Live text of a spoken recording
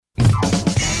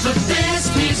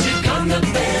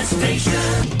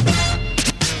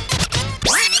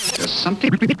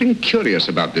something curious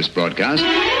about this broadcast.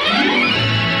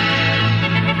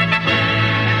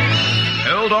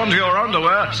 Hold on to your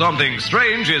underwear. Something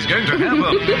strange is going to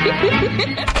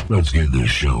happen. Let's get this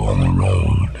show on the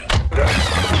road.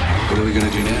 What are we going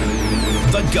to do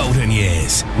now? The Golden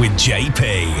Years with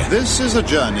JP. This is a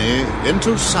journey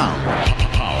into sound.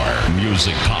 Power.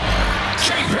 Music power.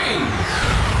 JP!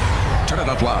 Turn it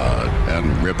up loud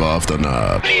and rip off the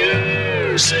knob.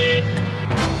 Music.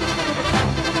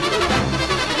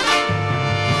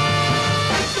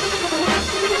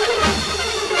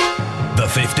 The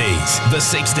 50s, the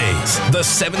 60s, the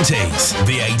 70s,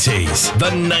 the 80s, the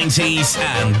 90s,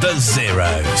 and the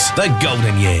zeros. The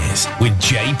Golden Years with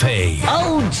JP.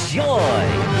 Oh, joy!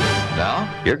 Now,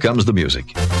 here comes the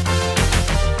music. Music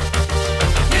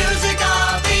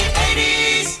of the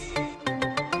 80s.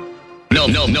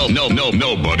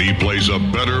 Nobody plays a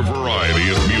better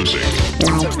variety of music.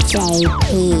 Like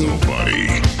JP. Nobody.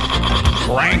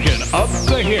 Cranking up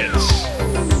the hits.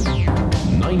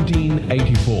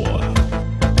 1984.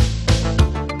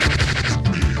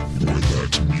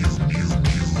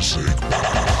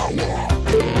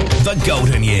 The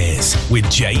Golden Years with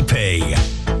JP.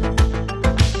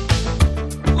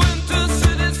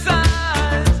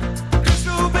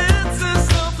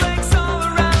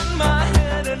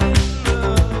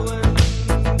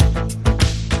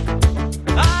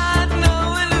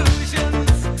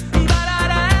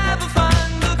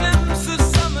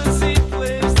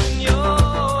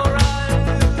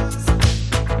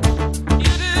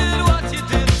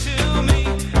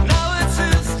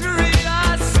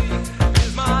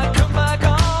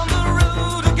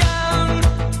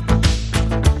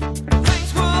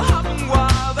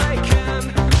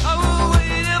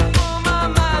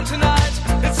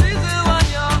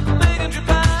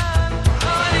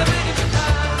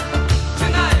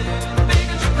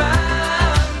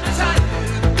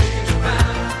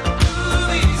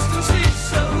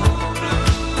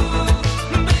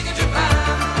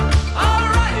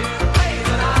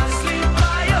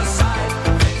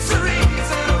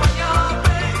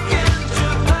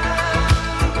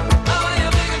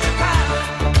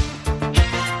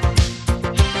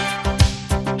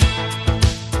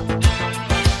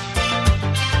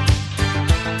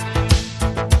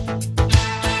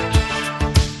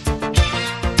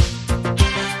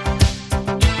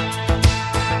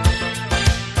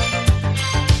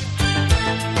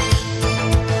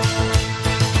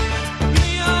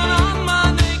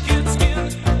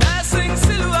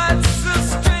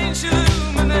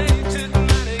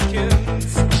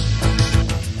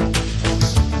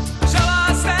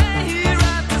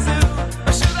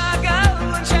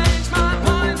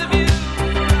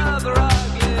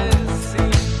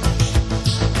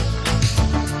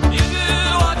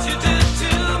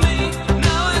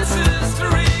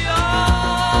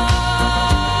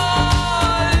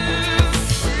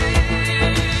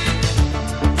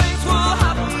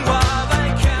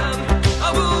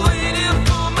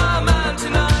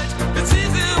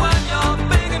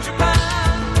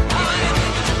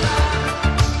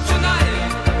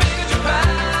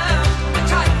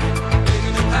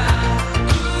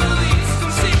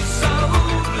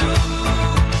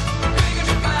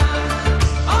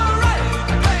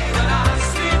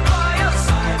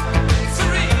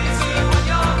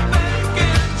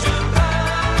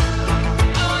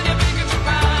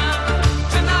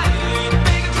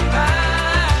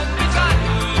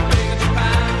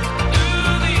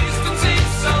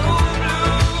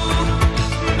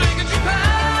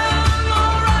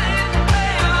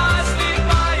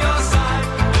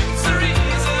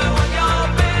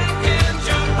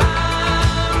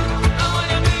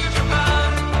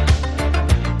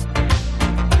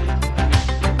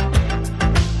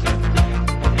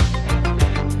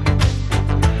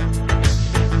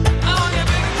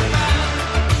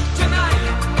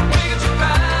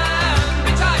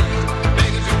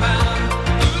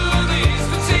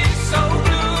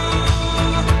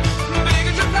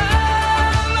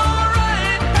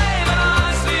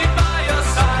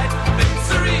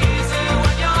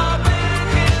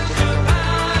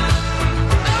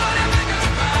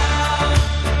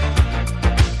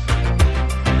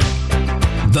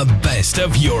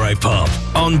 Of Europop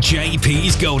on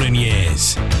JP's Golden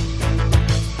Years.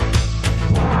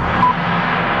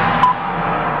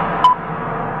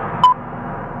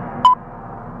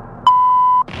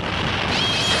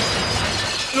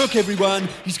 Look, everyone,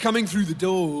 he's coming through the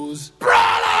doors.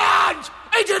 Brilliant!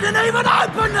 He didn't even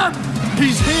open them!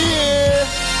 He's here!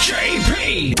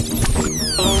 JP!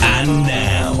 And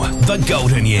now, the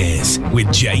Golden Years with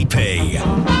JP.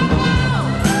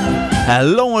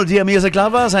 Hello, all dear music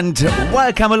lovers, and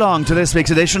welcome along to this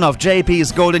week's edition of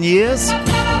JP's Golden Years.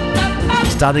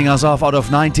 Starting us off out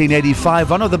of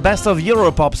 1985, one of the best of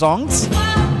Europop songs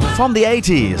from the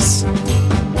 80s.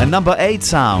 A number 8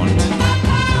 sound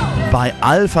by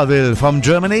Alphaville from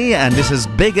Germany, and this is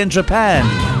big in Japan.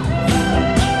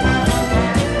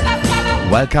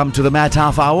 Welcome to the Mad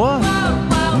Half Hour,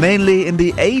 mainly in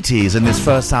the 80s in this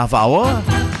first half hour.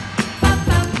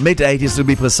 Mid-80s to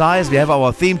be precise. We have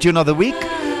our theme tune of the week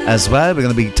as well. We're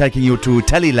going to be taking you to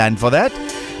Teleland for that.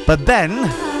 But then,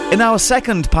 in our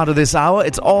second part of this hour,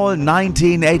 it's all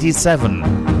 1987.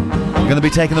 We're going to be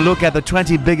taking a look at the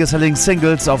 20 biggest selling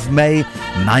singles of May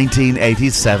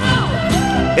 1987.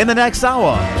 In the next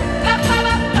hour,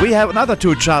 we have another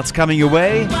 2 charts coming your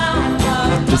way.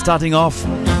 We're starting off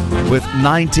with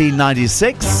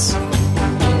 1996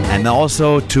 and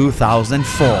also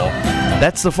 2004.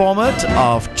 That's the format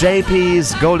of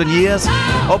JP's Golden Years.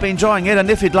 Hope you're enjoying it, and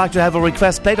if you'd like to have a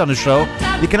request played on the show,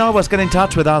 you can always get in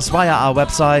touch with us via our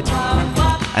website.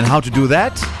 And how to do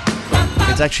that?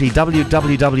 It's actually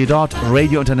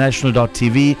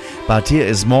www.radiointernational.tv, but here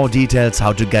is more details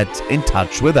how to get in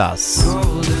touch with us.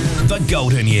 The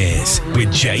Golden Years with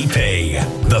JP.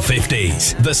 The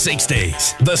 50s, the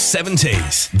 60s, the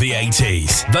 70s, the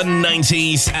 80s, the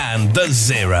 90s and the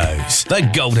zeros. The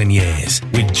Golden Years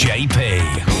with JP.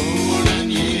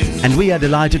 And we are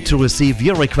delighted to receive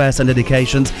your requests and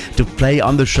dedications to play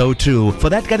on the show too. For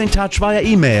that, get in touch via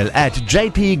email at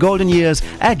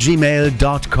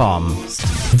jpgoldenyears@gmail.com.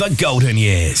 The Golden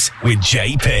Years with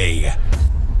JP.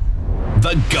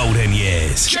 The Golden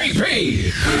Years.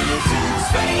 JP!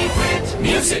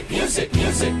 Music.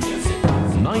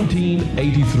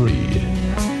 1983.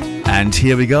 And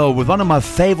here we go with one of my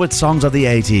favorite songs of the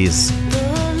 80s.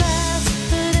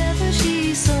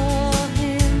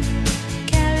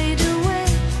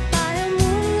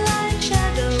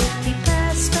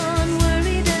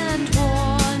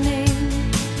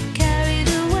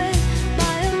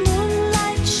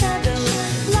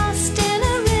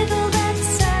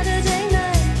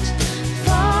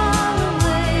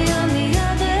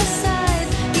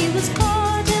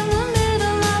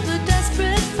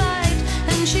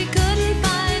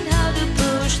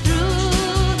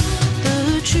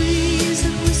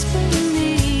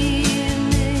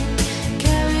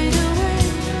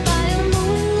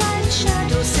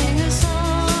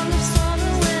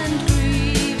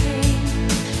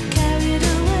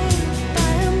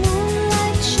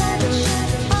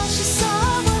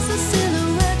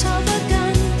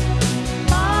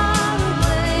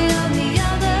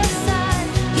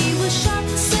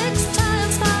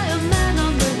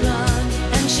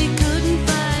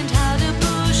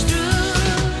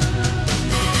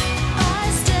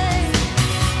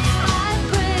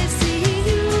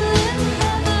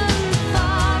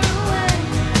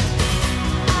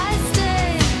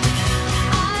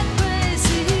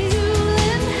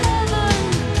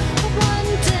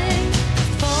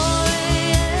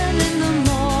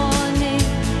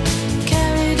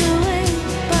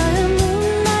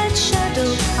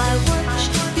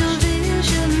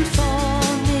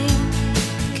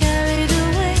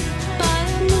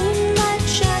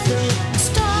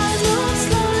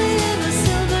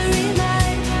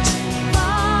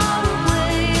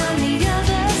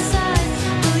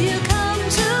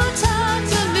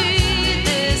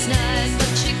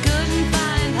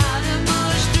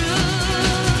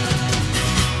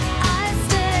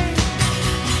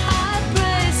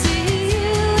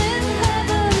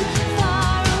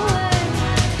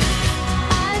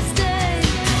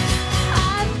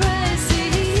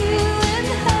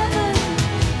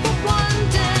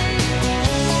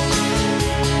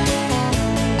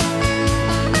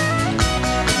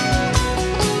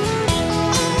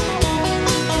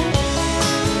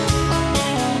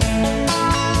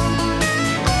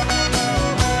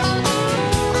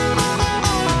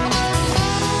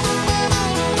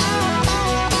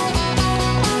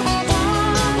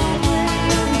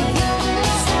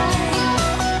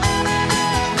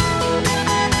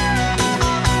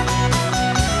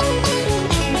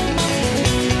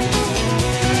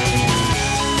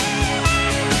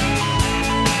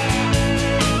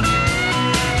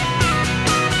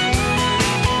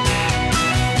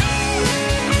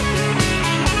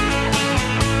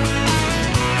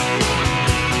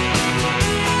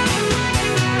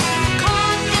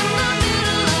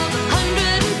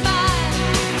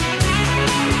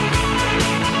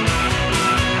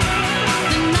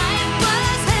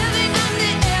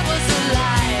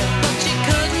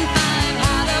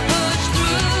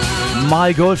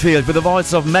 Mike Oldfield with the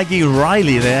voice of Maggie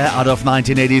Riley there out of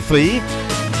 1983.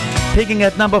 Peaking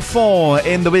at number 4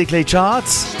 in the weekly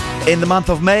charts. In the month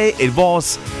of May, it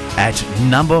was at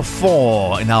number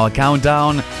 4 in our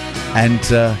countdown. And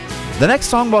the next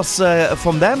song was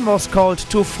from them was called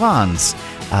To France.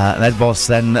 That was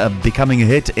then becoming a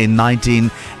hit in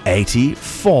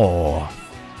 1984.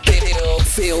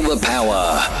 Feel the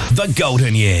power. The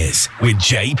Golden Years with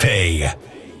JP.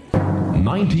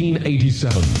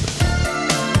 1987.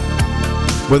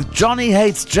 With Johnny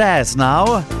Hates Jazz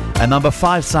now, a number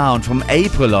 5 sound from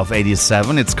April of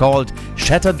 87. It's called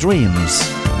Shattered Dreams.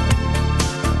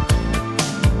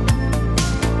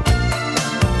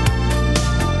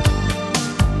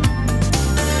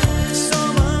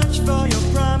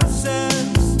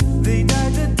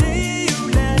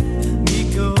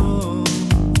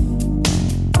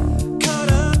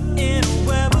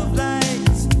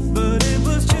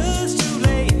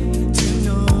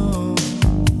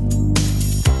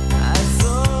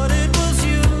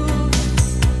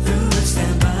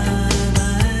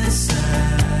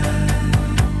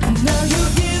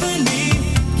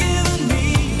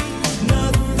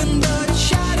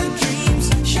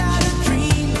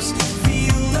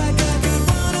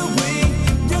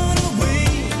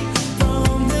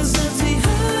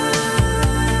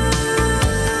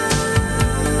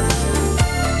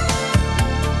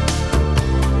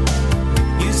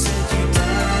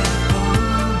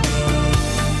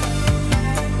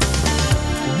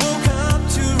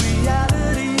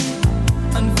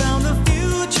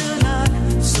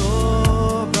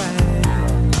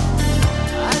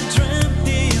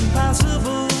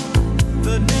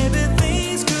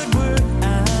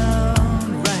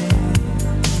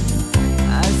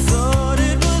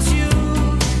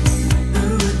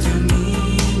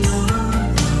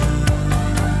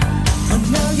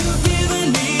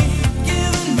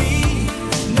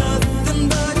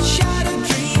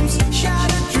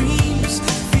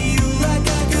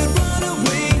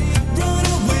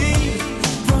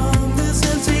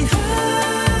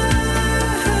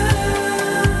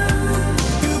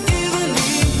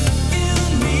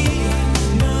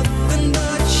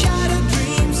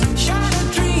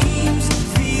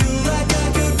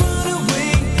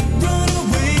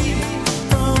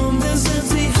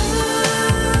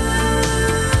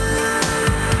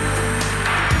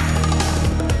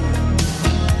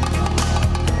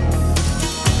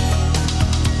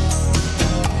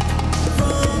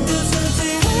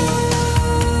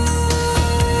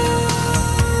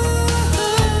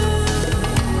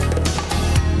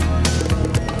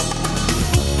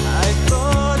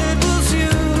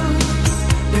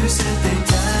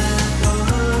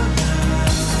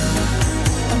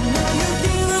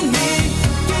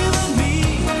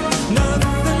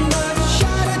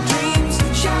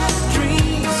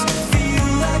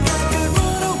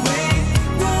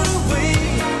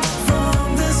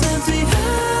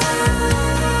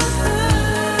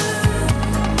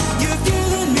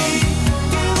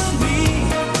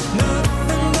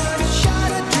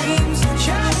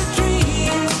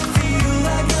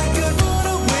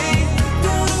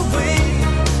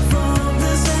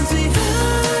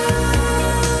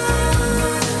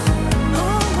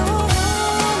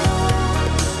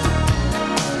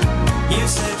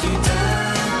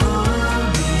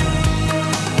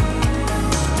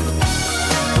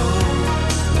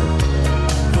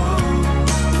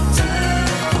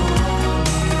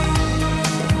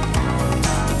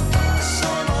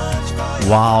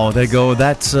 Wow, there you go.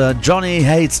 That's Johnny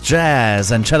Hates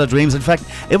Jazz and Shattered Dreams. In fact,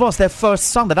 it was their first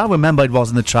song that I remember. It was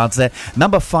in the charts there.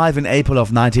 Number 5 in April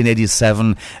of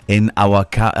 1987 in our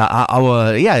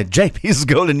JP's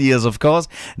Golden Years, of course.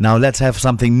 Now let's have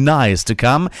something nice to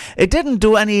come. It didn't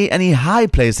do any high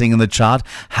placing in the chart.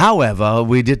 However,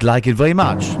 we did like it very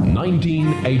much.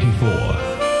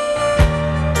 1984.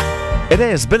 It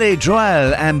is Billy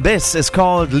Joel, and this is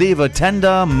called Leave a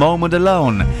Tender Moment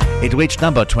Alone. It reached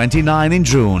number 29 in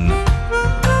June.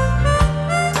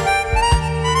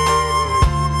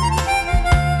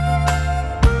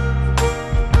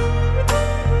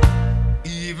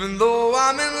 Even though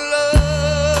I'm in love,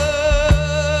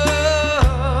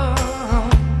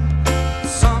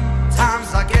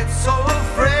 sometimes I get so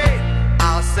afraid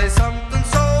I'll say something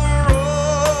so wrong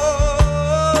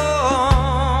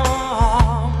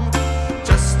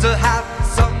just to have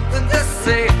something to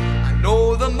say. I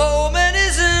know the moment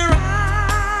isn't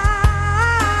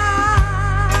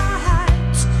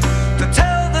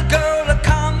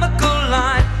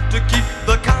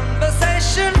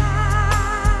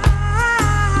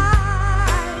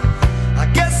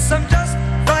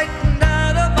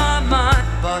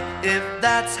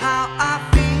that's how I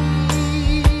feel,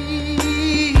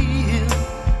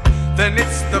 then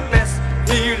it's the best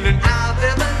feeling I've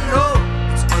ever known.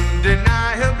 It's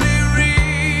undeniably real.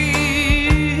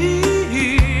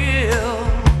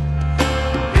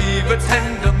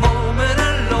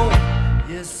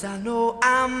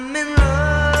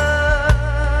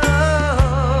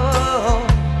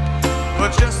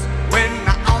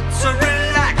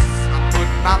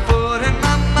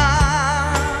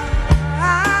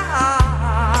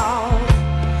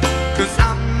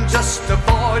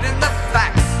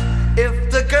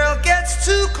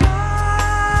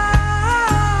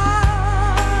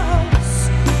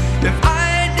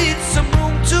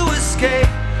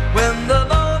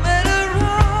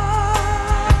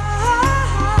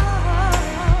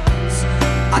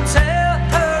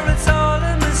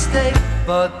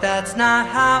 not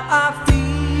how I feel.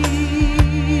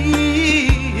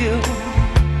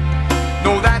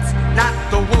 No, that's not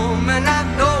the woman I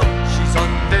know. She's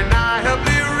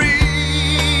undeniably real.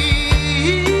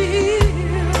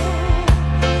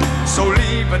 So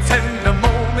leave a tender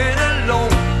moment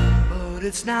alone. But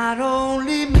it's not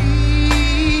only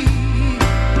me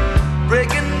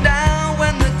breaking down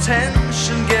when the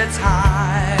tension gets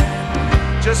high.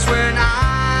 Just when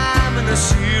I'm in a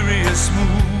serious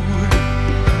mood,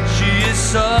 she is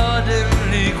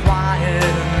suddenly quiet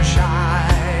and shy.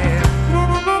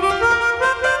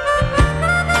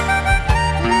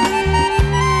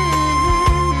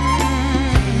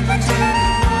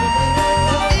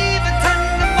 Even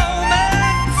tender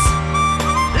moments,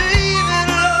 leave it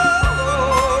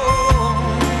alone.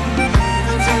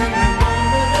 Even tender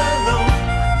moment alone.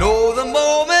 No, the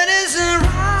moment isn't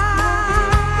right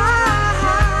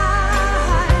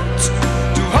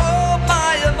to hold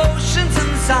my emotions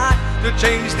inside, to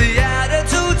change the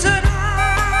attitude tonight.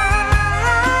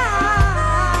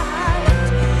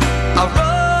 I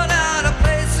run out of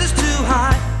places to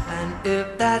hide, and if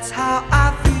that's how I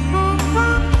feel,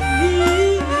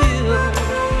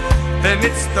 then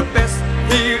it's the best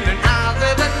feeling I've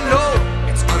ever known.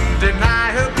 It's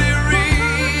undeniably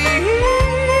real.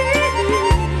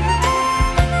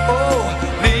 Oh,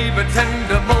 leave a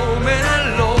tender moment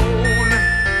alone.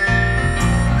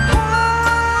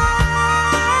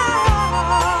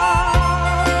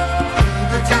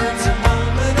 Leave a tender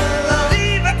moment alone.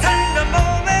 Leave a tender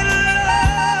moment alone.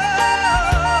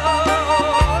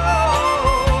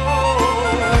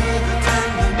 Leave a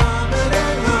tender moment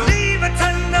alone. Leave a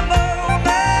tender moment.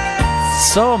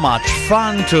 So much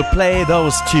fun to play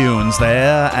those tunes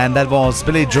there, and that was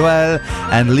Billy Joel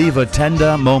and Leave a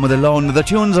Tender Moment Alone, the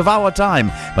tunes of our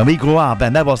time when we grew up,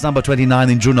 and that was number 29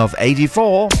 in June of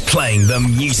 84. Playing the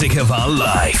music of our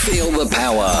life. Feel the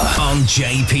power. On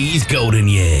JP's Golden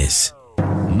Years.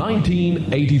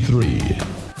 1983.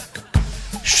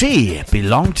 She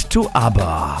belonged to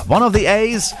ABBA. One of the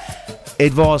A's.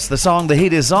 It was the song The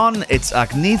Heat Is On. It's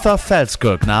Agnetha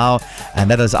Fältskog now, and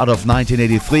that is out of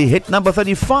 1983, hit number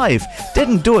 35.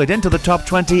 Didn't do it into the top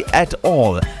 20 at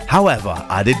all. However,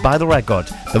 I did buy the record,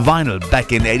 the vinyl,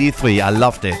 back in 83. I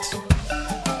loved it.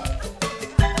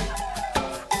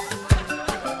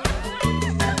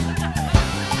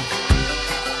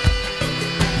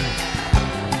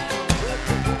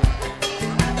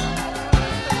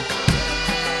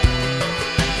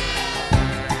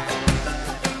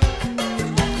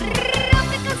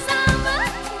 Tropical summer,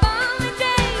 balmy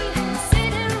day,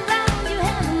 sitting round, you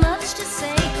have much to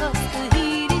say, 'cause the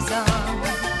heat is on.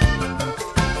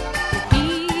 The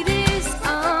heat is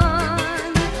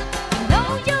on. You know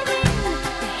you're in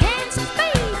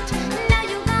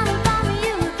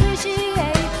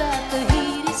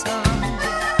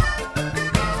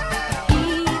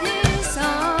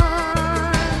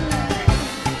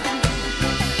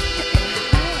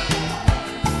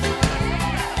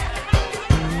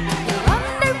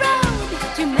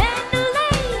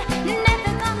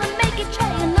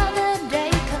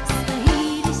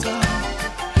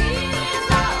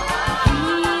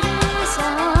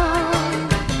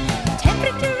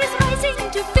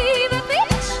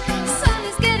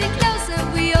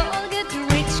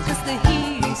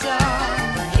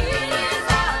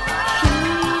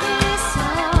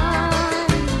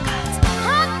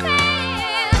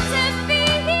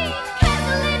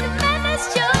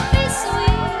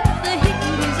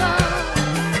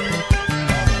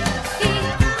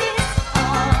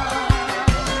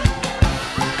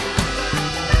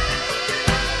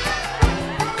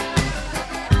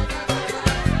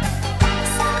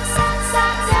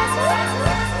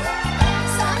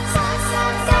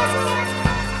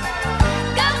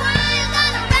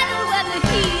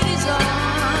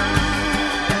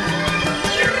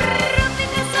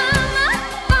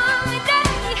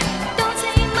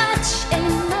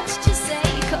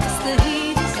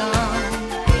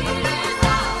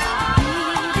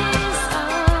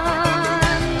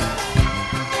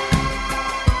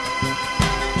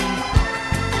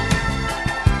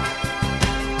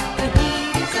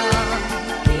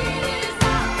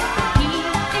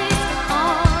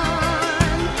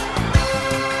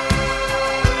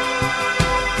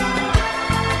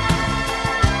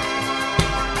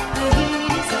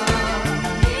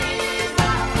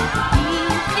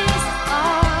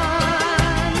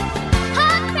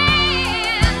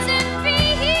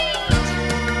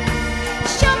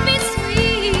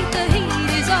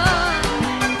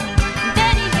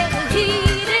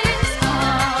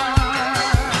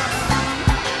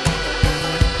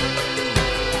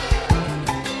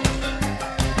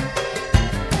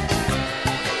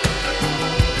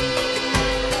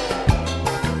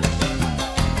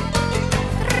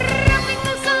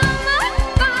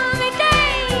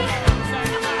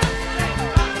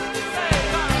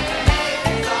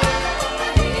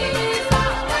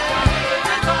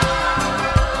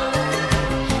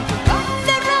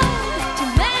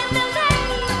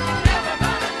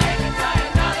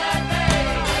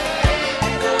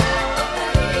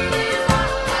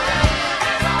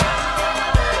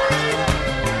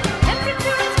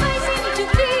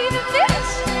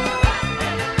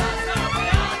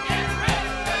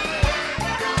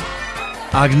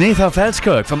Agnetha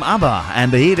Felskirk from ABBA,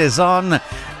 and the heat is on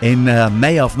in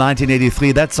May of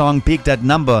 1983. That song peaked at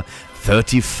number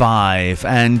 35,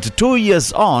 and 2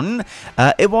 years on,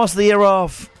 it was the year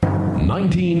of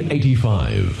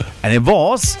 1985, and it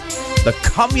was the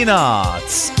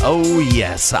Communards. Oh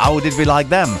yes, how did we like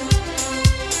them?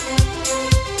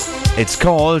 It's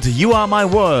called You Are My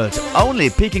World, only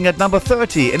peaking at number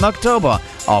 30 in October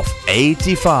of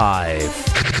 85.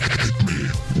 Hit me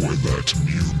with that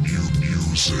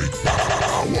music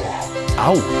power.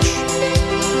 Ouch.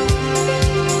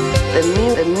 The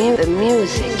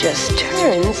music just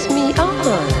turns me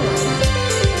on.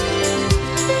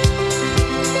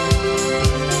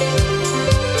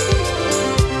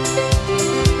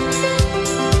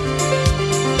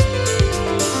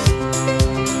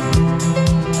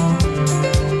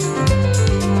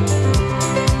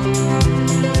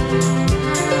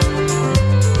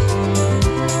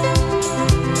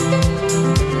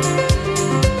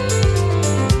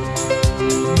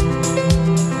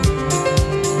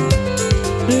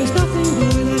 There's nothing,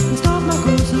 boy, that can stop my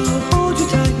course. I'll hold you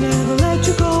tight, never let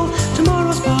you go.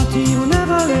 Tomorrow's party will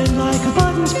never end like a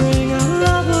bud in spring. I'll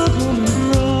love the bloom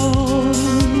and grow.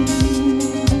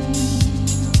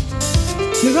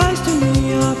 Your eyes to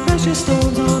me are precious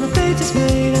stones on a face that's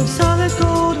made of solid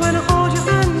gold. When I hold your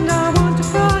hand, I want to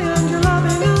cry, and your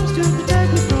loving arms to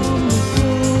protect me from the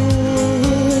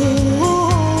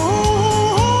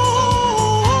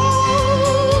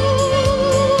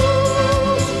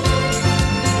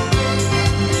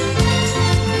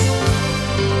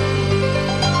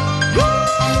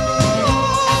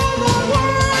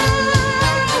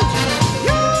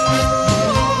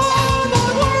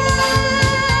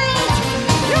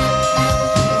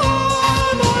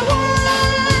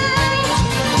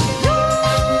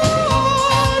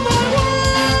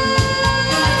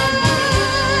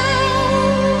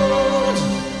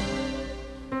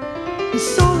The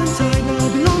soul inside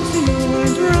now belongs to you,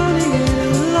 and drowning in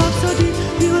a love so deep,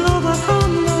 we will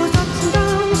overcome those ups and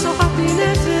downs. So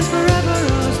happiness is forever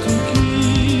ours to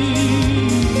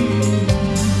keep.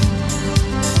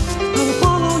 I will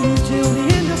follow you till the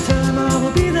end of time. I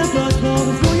will be the blood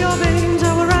flowing through your veins. I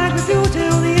will ride with you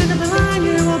till the end of the line.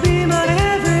 You will be my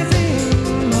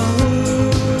everything, my world.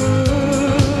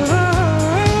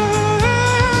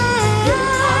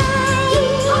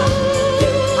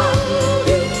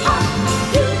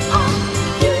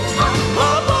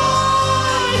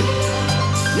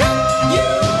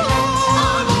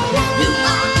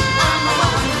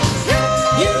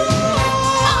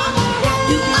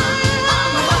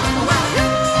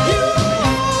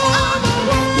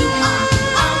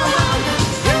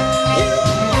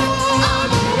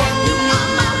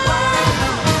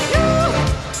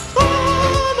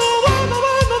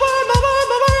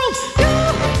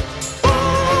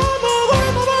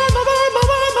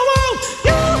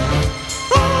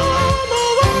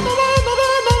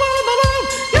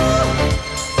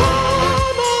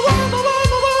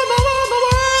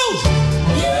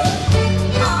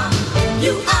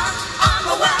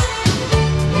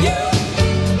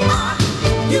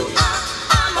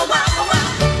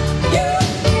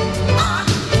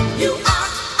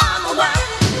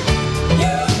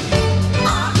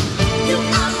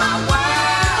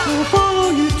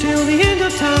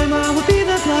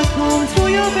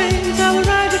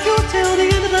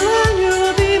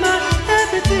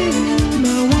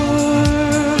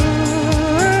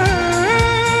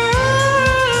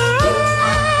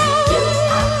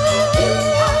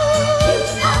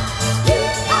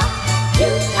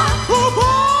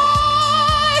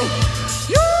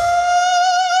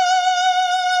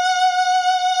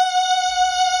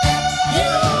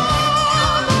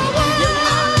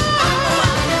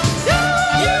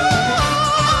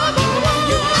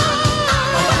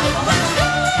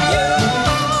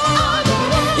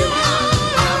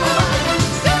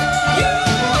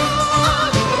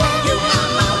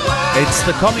 It's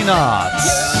the Communards,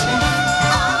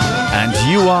 and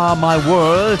You Are My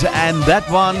World, and that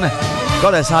one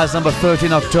got as high as number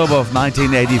 13 October of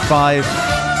 1985.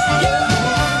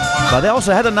 But they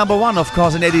also had a number 1, of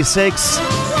course, in 86,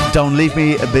 Don't Leave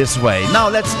Me This Way. Now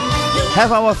let's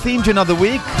have our theme tune of the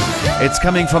week. It's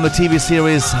coming from the TV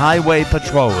series Highway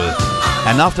Patrol.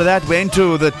 And after that, we're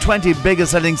into the 20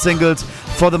 biggest selling singles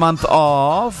for the month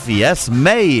of, yes,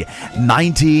 May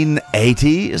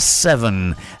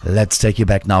 1987. Let's take you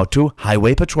back now to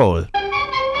Highway Patrol.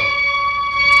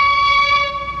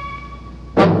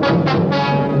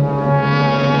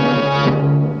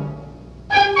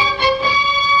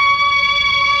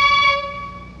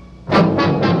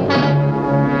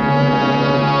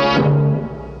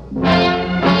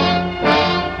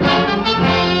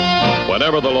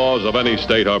 Whenever the laws of any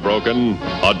state are broken,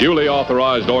 a duly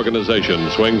authorized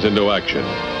organization swings into action.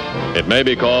 It may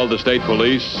be called the state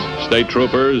police, state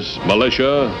troopers,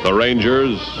 militia, the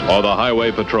rangers, or the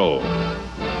highway patrol.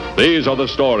 These are the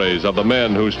stories of the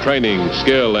men whose training,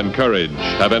 skill, and courage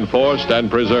have enforced and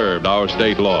preserved our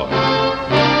state laws.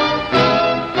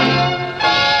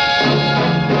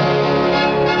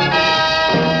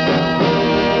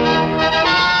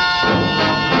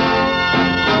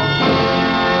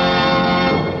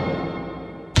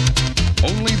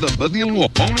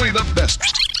 Only the best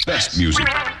music.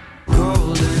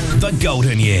 The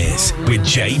Golden Years with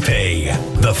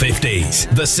JP. The 50s,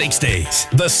 the 60s,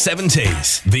 the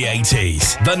 70s, the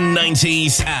 80s, the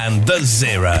 90s, and the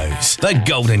zeros. The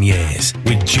Golden Years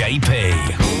with JP.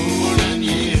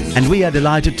 And we are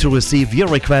delighted to receive your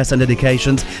requests and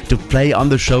dedications to play on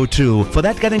the show too. For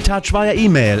that, get in touch via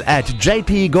email at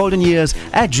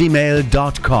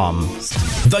jpgoldenyears@gmail.com.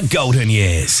 The Golden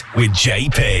Years with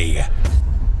JP.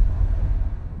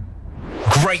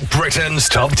 Great Britain's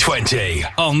Top 20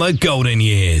 on the Golden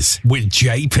Years with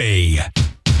JP.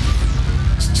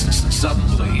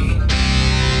 Suddenly,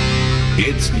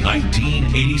 it's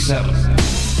 1987.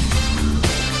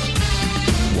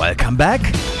 Welcome back.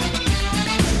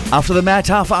 After the Mad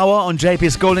Half Hour on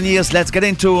JP's Golden Years, let's get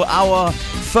into our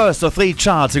first of three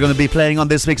charts we're going to be playing on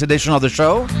this week's edition of the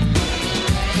show.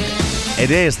 It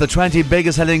is the 20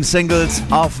 biggest selling singles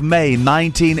of May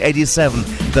 1987,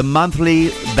 the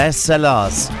monthly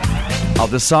bestsellers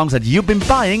of the songs that you've been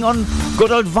buying on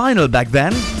good old vinyl back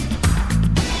then.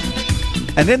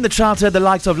 And in the charts had the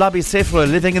likes of Labi Siffre,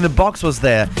 Living in the Box was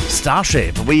there,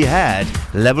 Starship, we had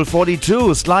Level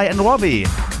 42, Sly and Robbie,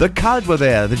 The Cult were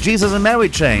there, the Jesus and Mary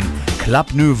Chain,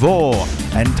 Club Nouveau,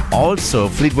 and also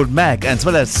Fleetwood Mac, as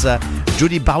well as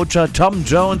Judy Boucher, Tom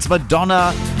Jones,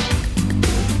 Madonna,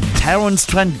 Terence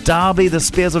Trent D'Arby, The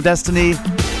Spears of Destiny.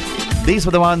 These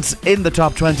were the ones in the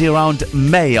top 20 around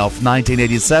May of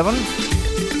 1987.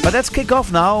 But let's kick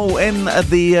off now in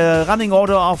the running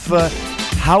order of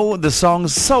how the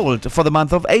songs sold for the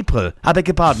month of April. I beg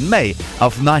your pardon, May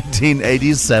of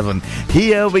 1987.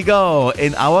 Here we go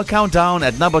in our countdown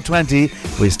at number 20.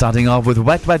 We're starting off with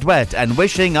Wet, Wet, Wet and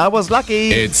Wishing I Was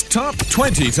Lucky. It's Top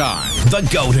 20 time. The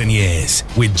Golden Years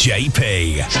with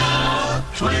JP. Top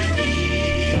 20.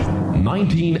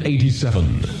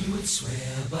 1987.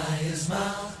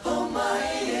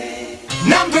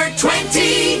 Number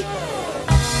 20.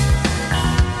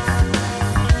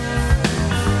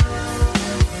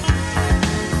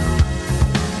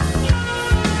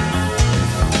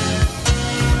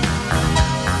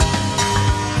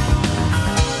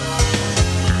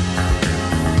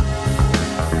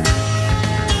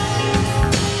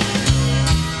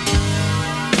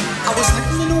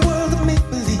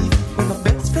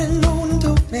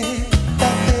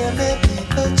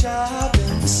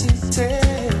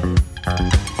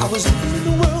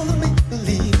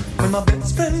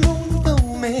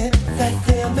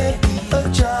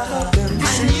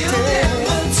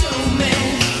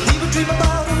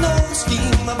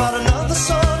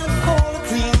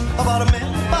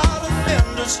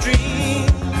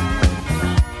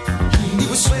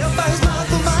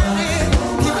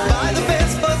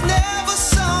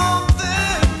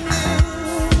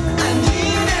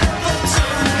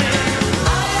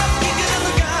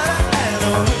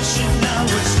 Wishing I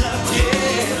was lucky.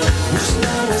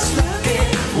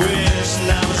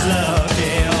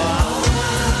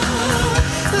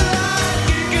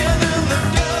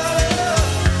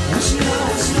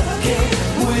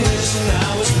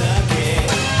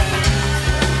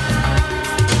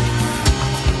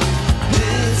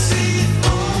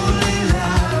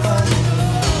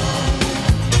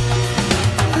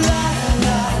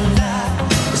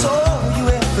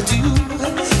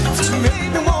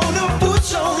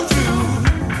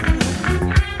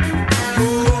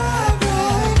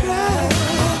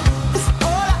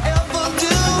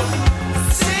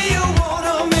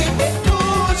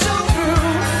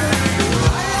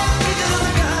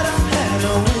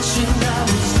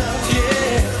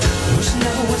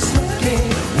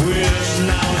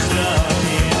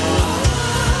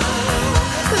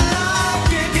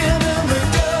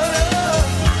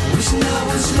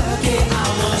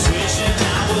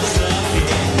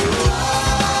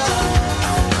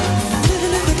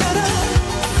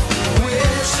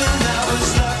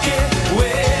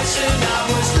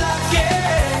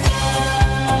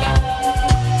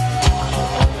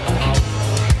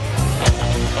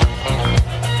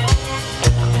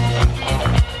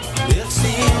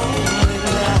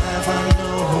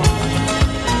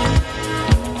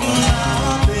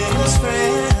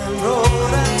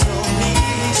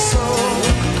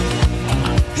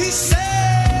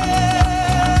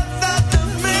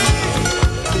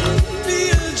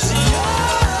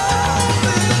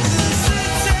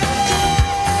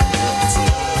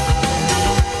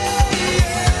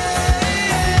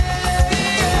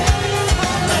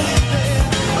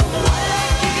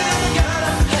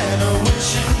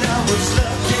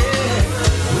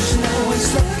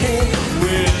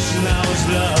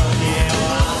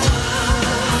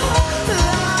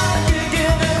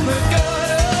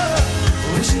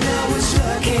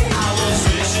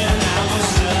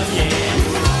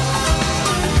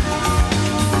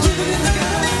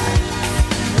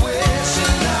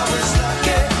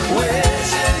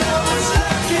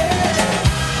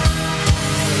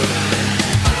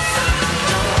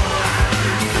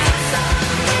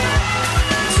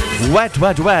 Wet,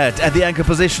 Wet, Wet at the anchor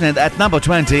position and at number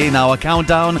 20 in our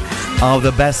countdown of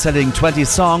the best-selling 20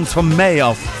 songs from May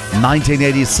of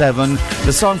 1987.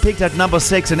 The song peaked at number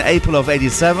 6 in April of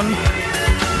 87.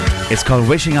 It's called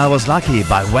Wishing I Was Lucky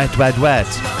by Wet, Wet, Wet.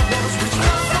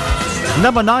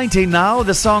 Number 19 now,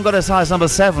 the song got as high as number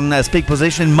 7 as peak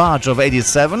position in March of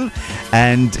 87.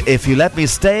 And If You Let Me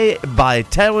Stay by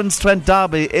Terence Trent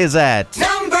D'Arby is at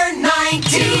number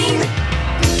 19.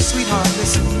 Sweetheart,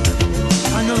 listen.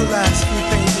 I know the last few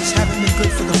pages haven't been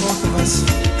good for the both of us,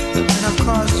 and I've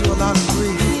caused you a lot of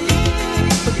grief.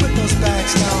 But put those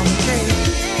bags down, okay?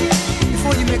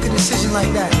 Before you make a decision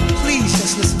like that, please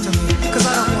just listen to me, because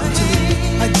I don't want you to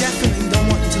leave. I definitely don't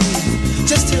want you to leave.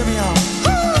 Just hear me out.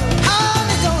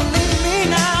 Honey, don't leave me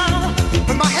now.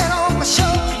 Put my head on my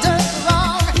shoulder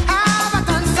wrong. Have I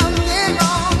done something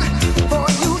wrong for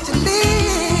you to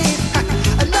leave?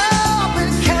 I know I've been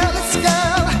careless,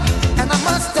 girl, and I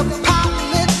must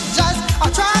apologize. I'll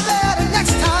try better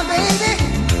next time, baby.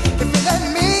 If you let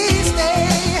me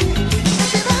stay,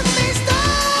 if you let me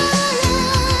stay,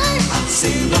 I'll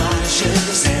see what I should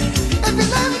have said. If you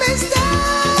let me stay,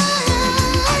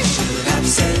 I should have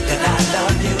said that I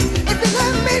love you. If you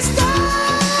let me stay,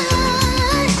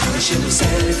 I should have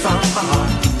said it from my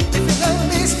heart. If you let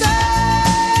me stay,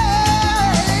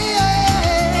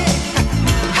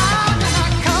 how can I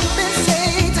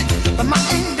compensate for my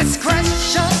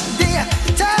indiscretion, dear?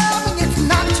 Tell me it's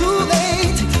not too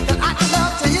late, that I'd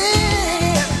love to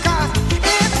hear. 'Cause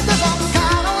if you walk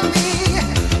out on me,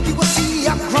 you will see a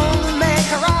grown man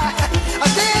cry. I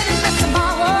didn't miss my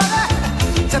water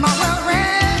till my well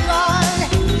ran dry.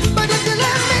 But if you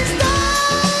let me stay,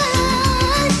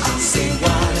 I'll see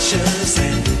what I should have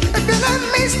said. If you let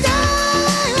me stay,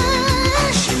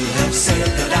 I should have said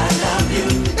that I love you.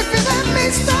 If you let me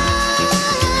stay,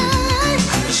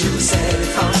 I should have said it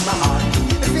from my heart.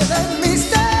 If you let me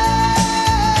stay,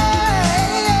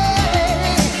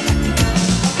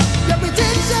 your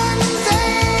redemption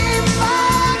came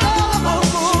by all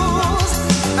rules,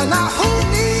 and now who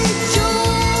needs you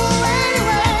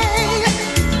anyway?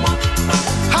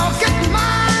 I'll get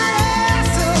my ass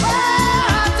to where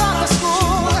I thought was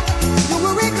school. You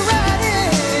will regret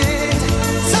it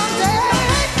someday.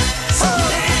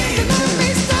 Someday, if you let me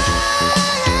stay,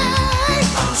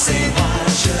 I'll say what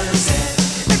I should have said.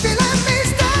 If you let me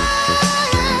stay,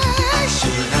 I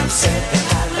should have said that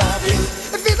I love you.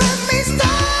 If you let me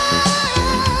stay,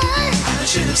 I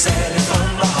should have said it from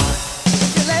my heart.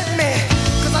 If you let me,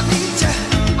 'cause I need you.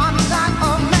 I'm not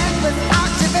a man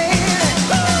without you, baby.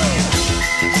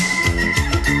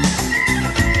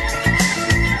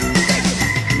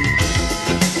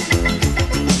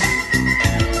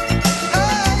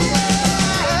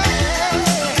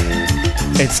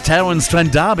 It's Terence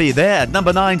Trent D'Arby there at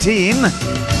number 19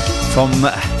 from,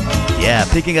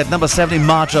 peaking at number 7 in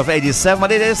March of 87,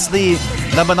 but it is the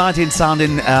number 19 sound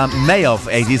in May of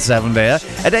 87 there.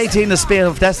 At 18, The Spear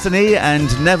of Destiny and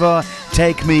Never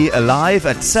Take Me Alive.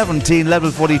 At 17,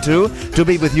 Level 42, To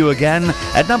Be With You Again.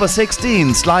 At number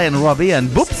 16, Sly and Robbie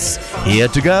and Boops, Here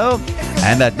to Go.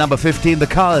 And at number 15, The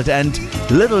Cult and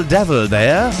Little Devil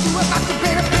there.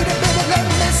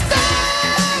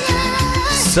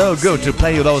 So good to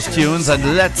play you those tunes,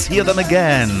 and let's hear them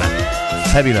again.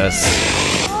 Fabulous.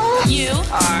 You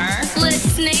are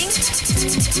listening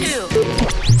to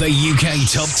The UK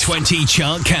Top 20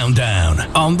 Chart Countdown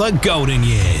on the Golden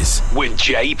Years with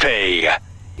JP.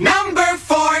 Number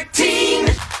 14.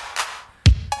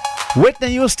 Whitney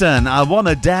Houston, I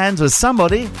Wanna Dance With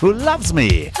Somebody Who Loves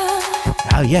Me.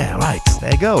 Oh yeah, right,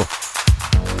 there you go.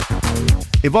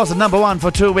 It was at number 1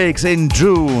 for 2 weeks in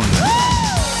June.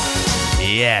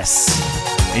 Yes,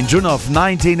 in June of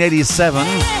 1987.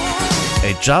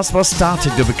 It just was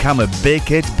starting to become a big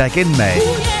hit back in May.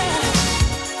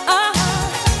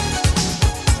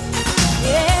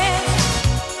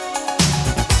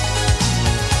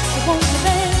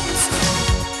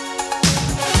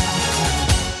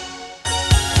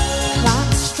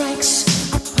 Clock strikes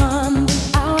upon the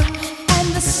hour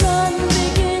and the sun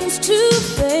begins to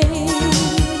fade.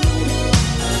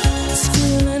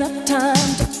 Still enough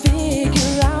time to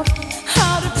figure out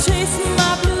how to chase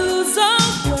my blues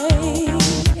away.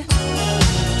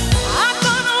 I'm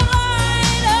gonna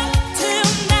ride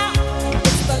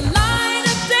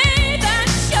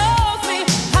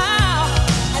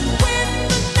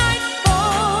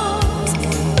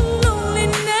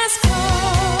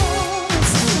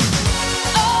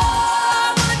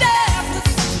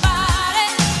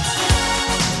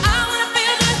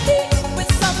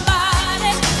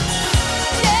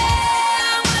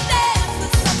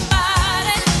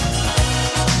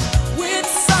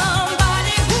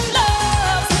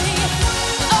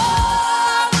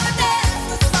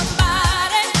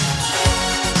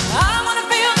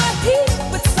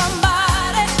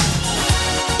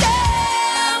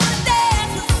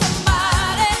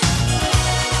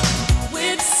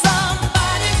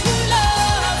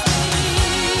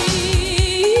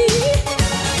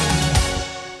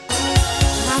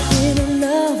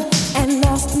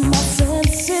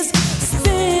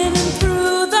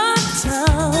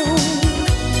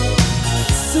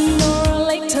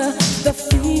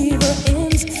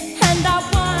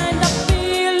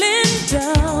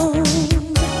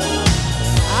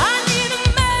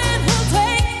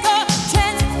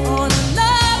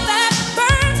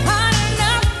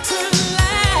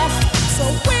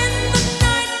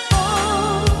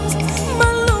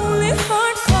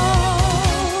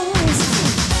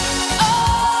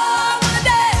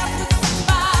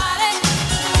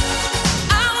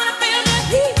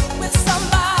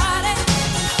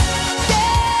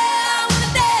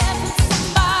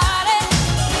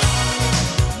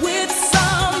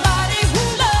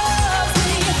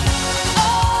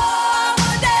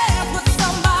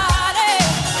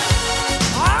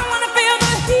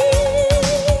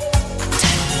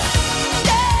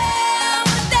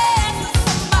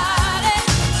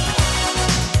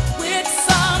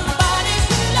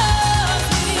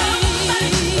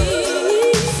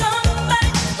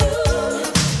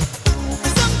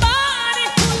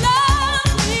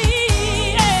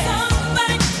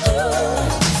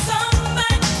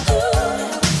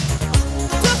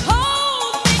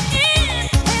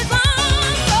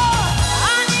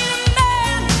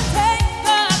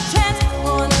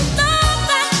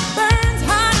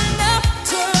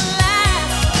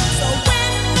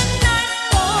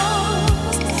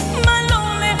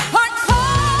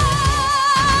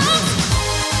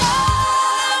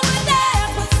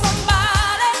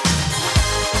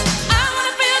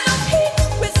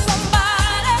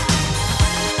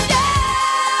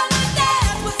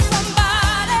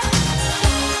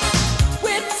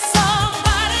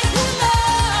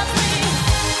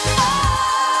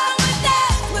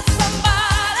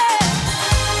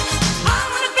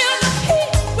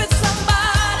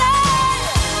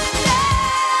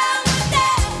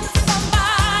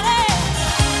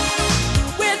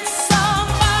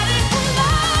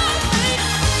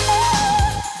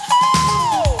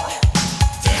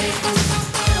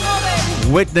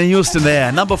Whitney Houston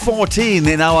there, number 14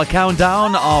 in our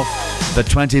countdown of the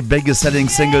 20 biggest selling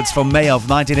singles from May of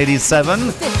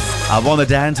 1987. I Wanna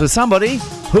Dance with Somebody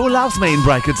Who Loves Me in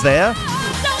brackets there.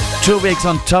 2 weeks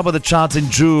on top of the charts in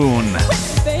June.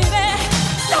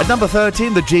 At number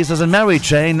 13, the Jesus and Mary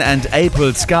Chain and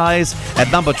April Skies.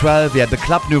 At number 12, we had the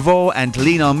Club Nouveau and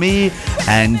Lean on Me.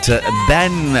 And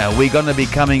then we're gonna be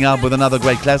coming up with another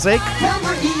great classic.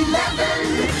 Number 11.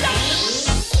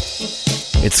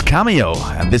 It's Cameo,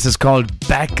 and this is called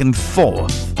Back and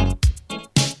Forth.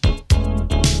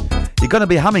 You're gonna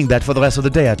be humming that for the rest of the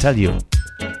day, I tell you.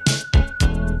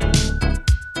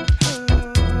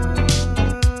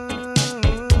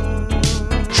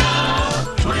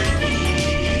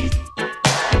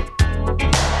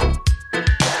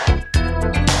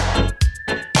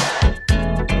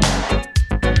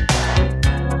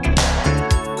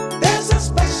 There's a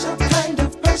special kind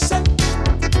of person.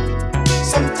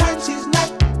 Sometimes she's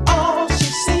not all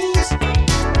she seems.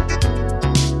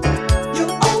 You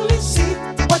only see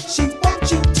what she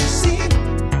wants you to see.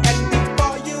 And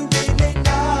before you really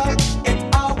know, it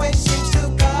always seems to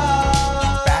go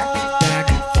back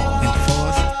and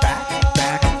forth,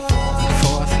 back and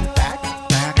forth,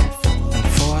 back and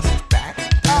forth, back.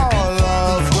 All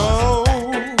love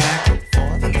goes back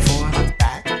and forth,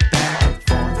 back and forth,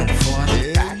 back and forth,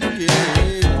 back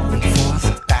and forth,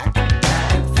 back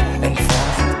and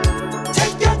forth.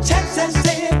 Take your chances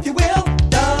if you will.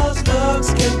 Those looks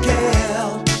can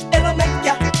kill. It'll make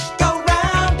ya go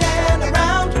round and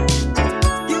around.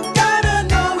 You gotta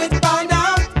know it by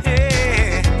now.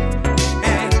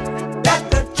 That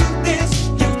the truth is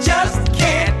you just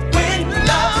can't win.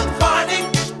 Love's funny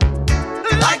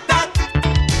like that.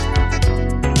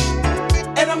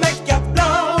 It'll make you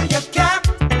blow your cap.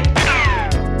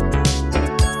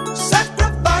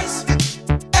 Sacrifice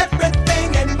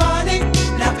everything and money.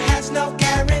 Love has no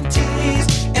guarantees.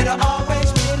 It'll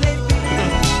always really be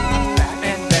back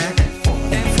and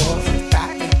forth and forth,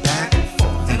 back and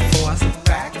forth and forth,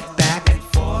 back and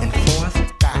forth and forth,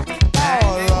 back.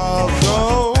 All love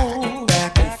goes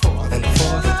back and forth and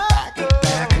forth,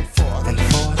 back and forth and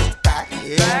forth, back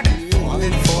and forth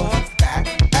and forth, back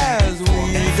as we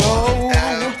go.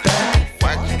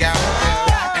 What you got?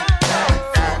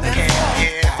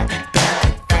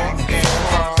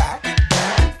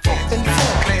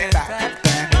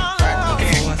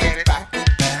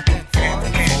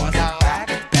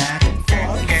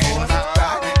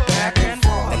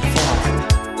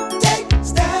 Take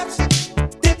steps,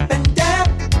 dip and dab,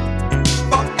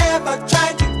 forever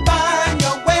trying to find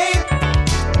your way.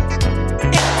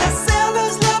 It's the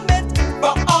sailor's limit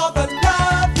for all the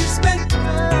love you spent.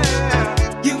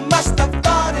 You must have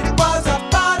thought it was a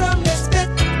bottomless pit.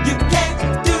 You can't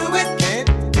do it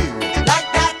like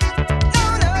that.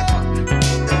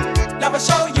 Never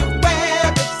show you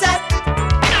where it's at.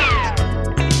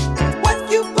 What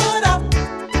you put up,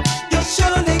 you'll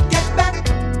surely get back.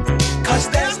 'Cause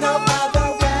there's no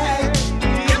other way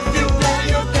if you play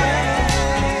your game.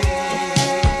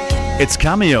 It's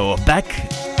Cameo, Back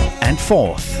and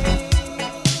Forth.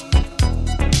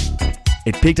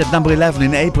 It peaked at number 11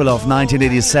 in April of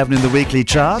 1987 in the weekly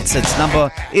charts. It's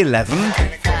number 11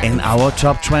 in our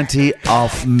top 20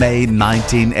 of May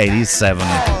 1987.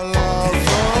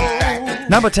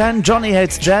 Number 10, Johnny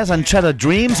Hates Jazz and Shattered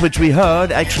Dreams, which we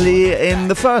heard actually in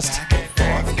the first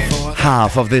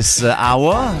half of this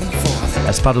hour,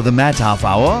 as part of the Mad Half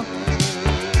Hour.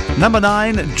 Number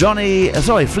 9,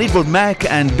 Fleetwood Mac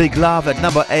and Big Love. At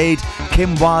number 8,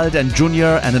 Kim Wilde and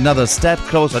Junior and Another Step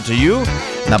Closer to You.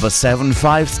 Number 7,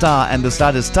 5 Star and The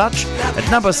Slightest Touch. At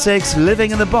number 6,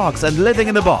 Living in the Box and Living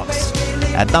in the Box.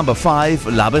 At number 5,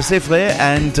 La Becifre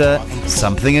and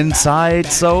Something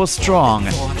Inside So Strong.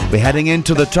 We're heading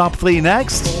into the top 3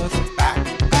 next.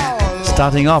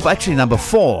 Starting off, actually number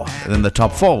 4 in the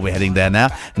top 4. We're heading there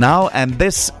now, and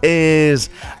this is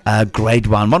a great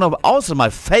one. One of also my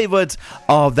favorites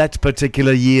of that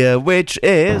particular year, which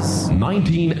is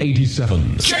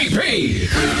 1987. JP!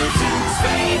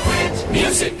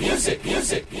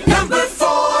 Music. Number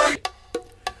 4.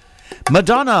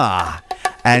 Madonna.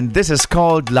 And this is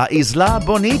called La Isla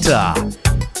Bonita.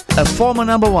 A former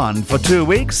number 1 for 2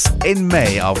 weeks in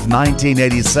May of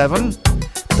 1987.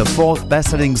 The 4th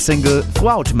best-selling single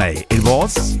throughout May. It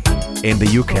was in the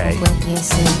UK.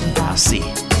 I see.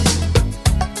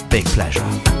 Big pleasure.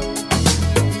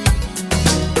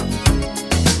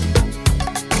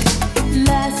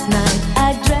 Last night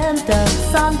I dreamt of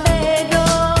San Pedro.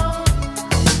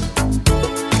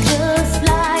 Just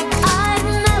like I'd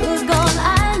never gone,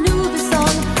 I knew the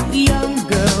song. Young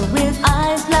girl with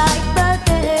eyes like the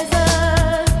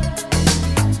desert.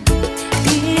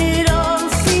 It all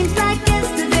seems like yesterday.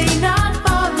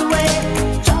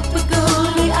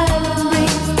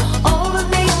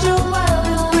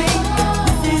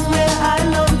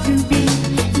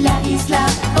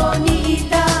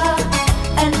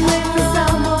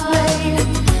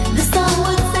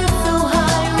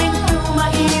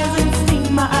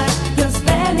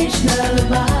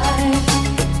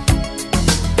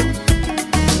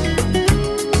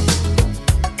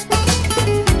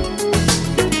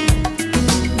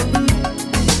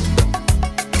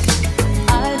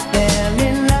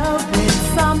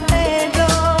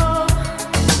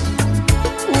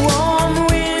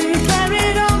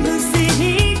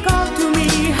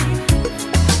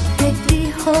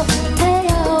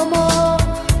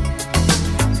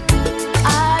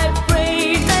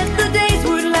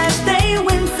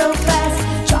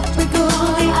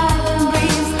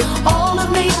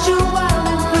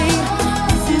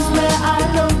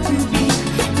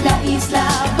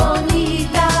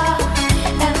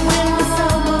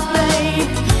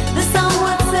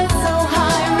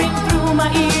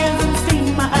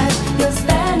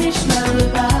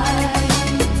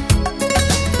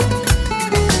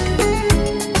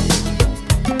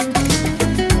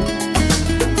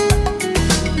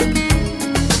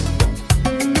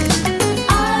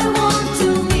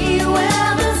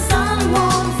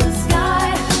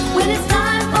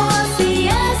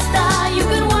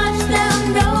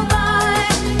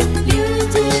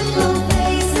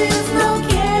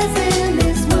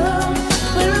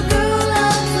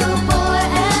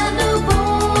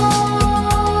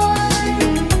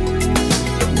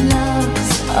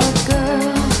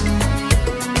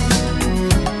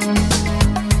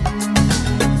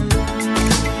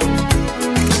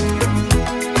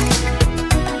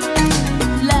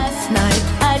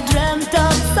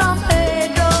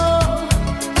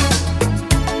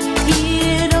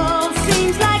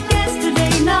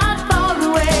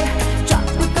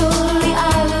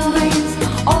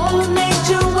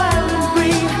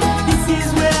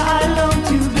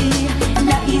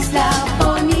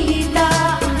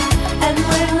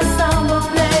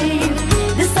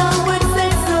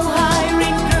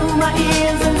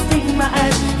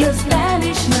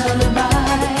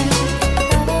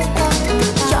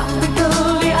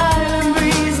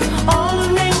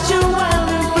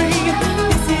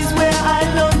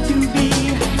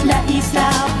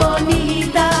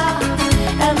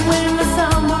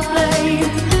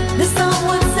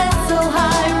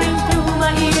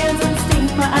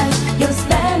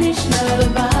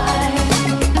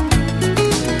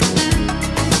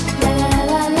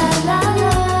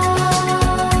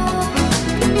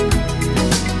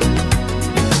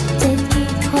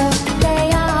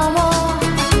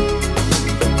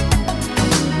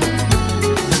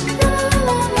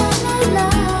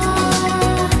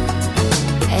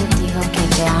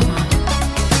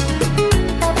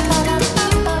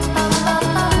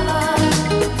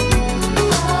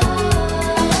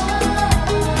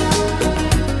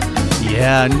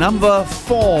 Number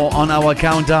 4 on our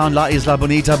countdown, La Isla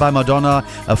Bonita by Madonna,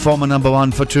 a former number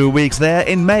 1 for 2 weeks there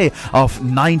in May of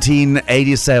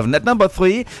 1987. At number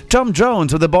 3, Tom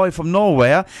Jones with The Boy from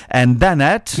Nowhere, and then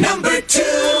at number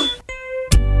 2,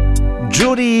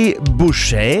 Judy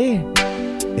Boucher,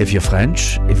 if you're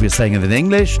French, if you're saying it in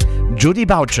English, Judy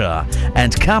Boucher,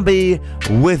 and Can't Be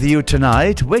With You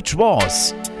Tonight, which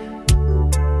was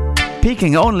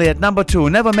peaking only at number 2,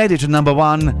 never made it to number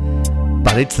 1.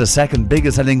 But it's the second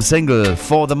biggest selling single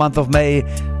for the month of May,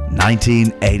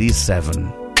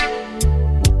 1987.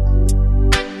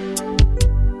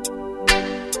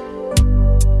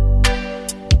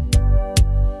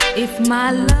 If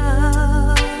my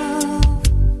love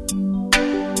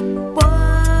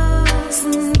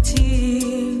wasn't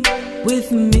here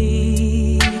with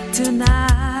me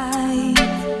tonight,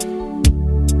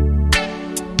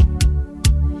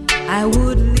 I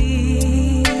would live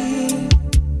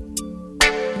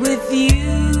with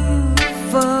you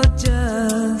for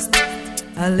just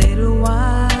a little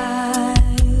while,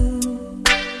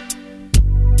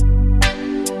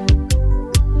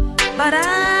 but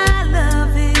I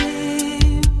love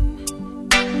him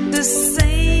the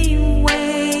same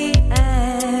way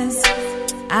as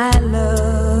I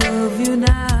love you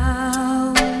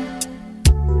now,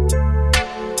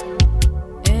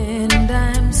 and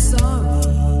I'm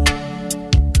sorry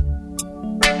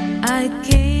I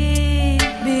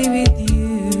can't be with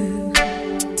you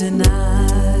tonight.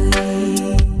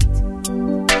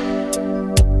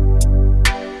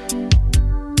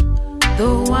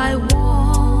 Though I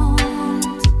want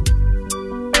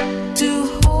to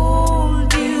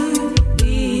hold you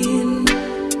in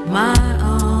my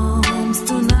arms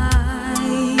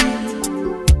tonight,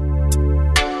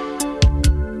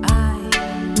 I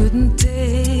couldn't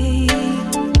take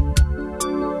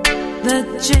the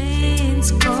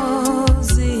chance,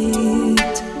 'cause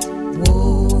it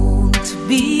won't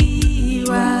be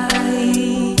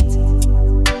right.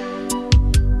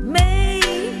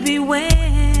 Maybe when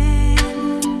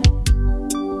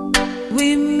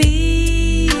we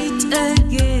meet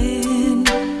again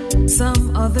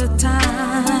some other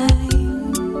time,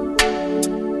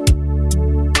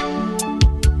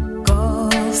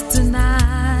 'cause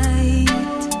tonight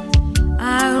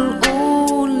I'll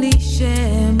only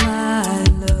share my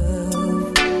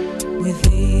love with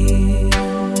him.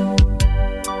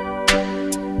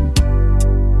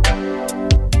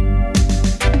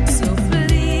 So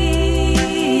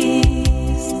please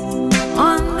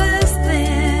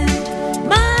understand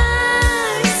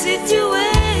my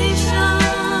situation.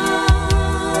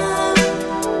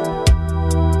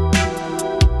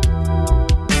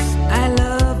 I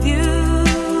love you,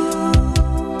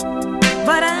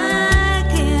 but I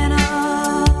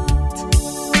cannot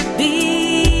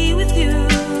be with you.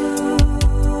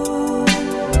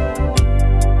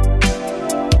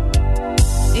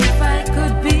 If I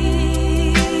could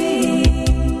be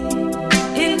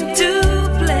in two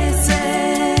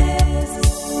places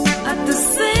at the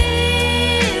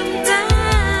same time,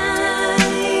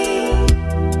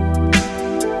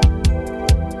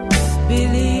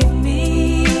 believe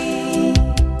me,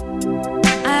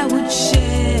 I would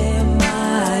share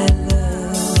my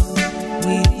love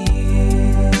with you.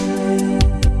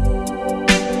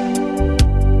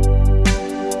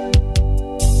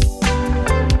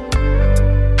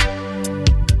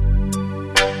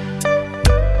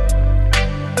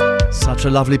 Such a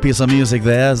lovely piece of music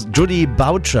there. Judy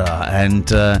Boucher and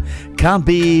Can't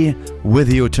Be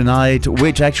With You Tonight,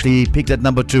 which actually peaked at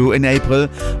number 2 in April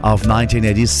of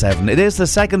 1987. It is the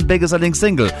second biggest selling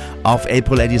single of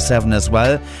April 87 as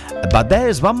well. But there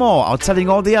is one more outselling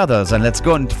all the others, and let's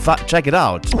go and check it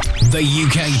out. The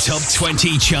UK Top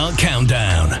 20 Chart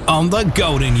Countdown on the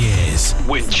Golden Years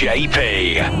with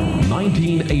JP.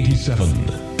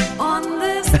 1987.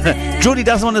 Judy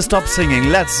doesn't want to stop singing.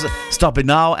 Let's stop it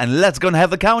now and let's go and have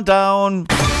the countdown.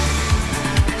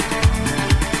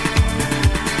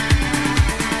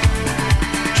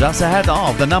 Just ahead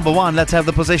of the number 1, let's have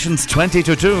the positions 20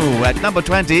 to 2. At number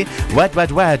 20, Wet,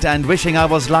 Wet, Wet and Wishing I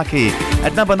Was Lucky.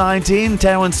 At number 19,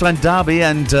 Terence Trent D'Arby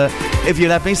and If You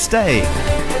Let Me Stay.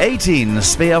 18,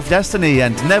 Spear of Destiny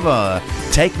and Never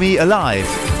Take Me Alive.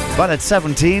 But at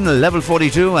 17, Level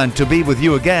 42 and To Be With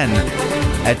You Again.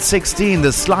 At 16,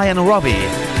 the Sly and Robbie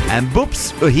and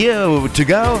Boops, Here to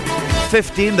Go.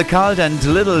 15, The Cult and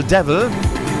Little Devil.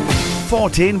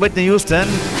 14, Whitney Houston,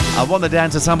 I Wanna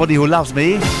Dance with Somebody Who Loves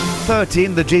Me.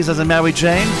 13, The Jesus and Mary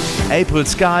Chain, April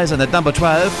Skies, and at number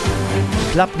 12,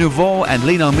 Club Nouveau and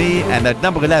Lean On Me, and at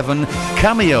number 11,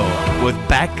 Cameo with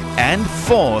Back and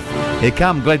Forth. Here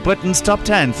come Great Britain's Top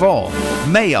 10 for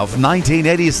May of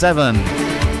 1987.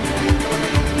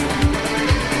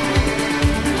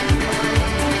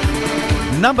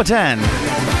 Number 10,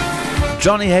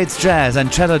 Johnny Hates Jazz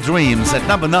and Cheddar Dreams. At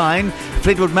number 9,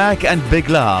 Fleetwood Mac and Big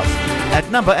Love. At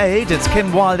number 8, it's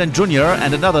Kim Wilde and Junior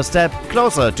and Another Step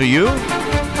Closer to You.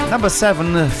 Number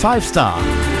 7, 5 Star,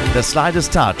 The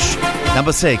Slightest Touch.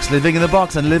 Number 6, Living in the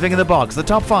Box and Living in the Box. The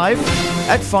top 5.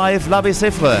 At 5, La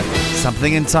Bicifre,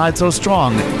 Something Inside So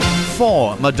Strong.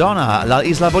 4, Madonna, La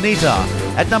Isla Bonita.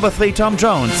 At number 3, Tom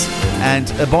Jones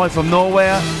and A Boy from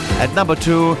Nowhere. At number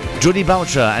 2, Judy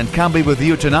Boucher and Can't Be With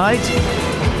You Tonight.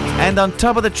 And on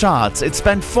top of the charts, it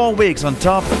spent 4 weeks on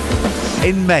top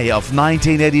in May of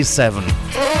 1987.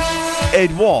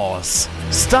 It was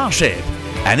Starship,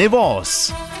 and it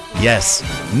was, yes,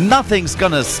 Nothing's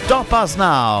Gonna Stop Us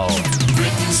Now.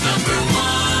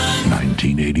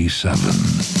 1987.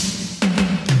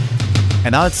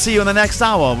 And I'll see you in the next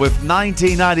hour with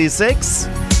 1996,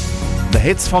 the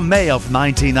hits from May of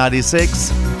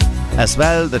 1996, as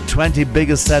well the 20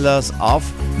 biggest sellers of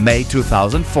May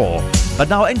 2004. But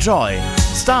now enjoy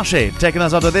Starship taking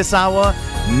us out of this hour.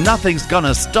 Nothing's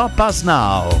Gonna Stop Us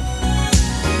Now.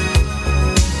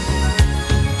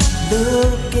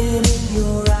 Looking in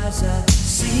your eyes, I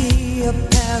see a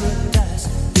paradise.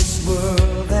 This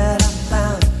world that I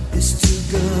found is too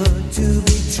good to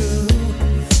be true.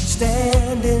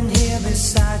 Standing here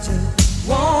beside you,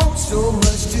 want so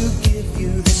much to give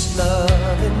you this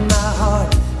love in my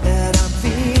heart that I'm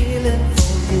feeling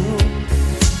for you.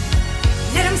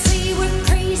 Let 'em say we're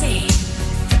crazy.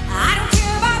 I don't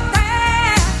care about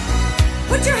that.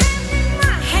 Put your hand in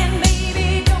my hand,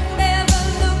 baby. Don't ever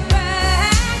look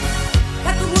back.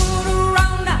 Let the world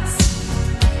around us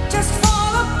just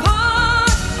fall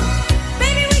apart.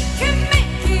 Baby, we can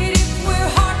make it if we're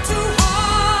heart to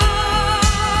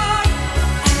heart.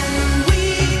 And we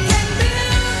can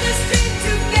build this dream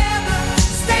together,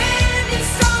 standing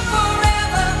strong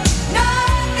forever.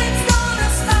 Nothing's gonna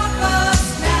stop us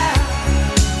now.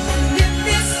 And if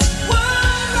this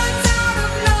world runs out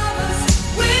of lovers,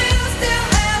 we'll still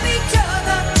have each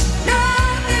other.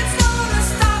 Nothing's gonna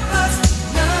stop us.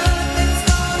 Nothing's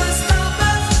gonna stop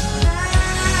us now.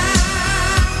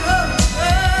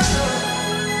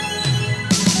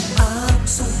 I'm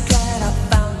so glad I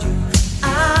found you.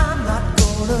 I'm not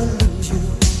gonna lose you.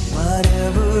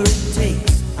 Whatever it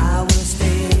takes, I will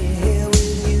stay here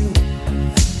with you.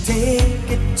 Take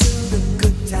it to the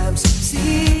good times,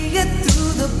 see it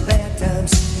through the bad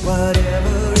times.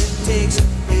 Whatever it takes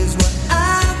is what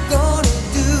I'm gonna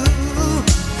do.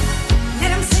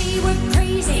 Let 'em say we're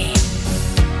crazy.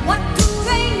 What do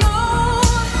they know?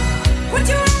 Put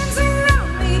your arms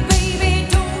around me, baby.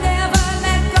 Don't ever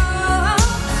let go.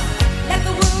 Let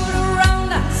the world around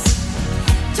us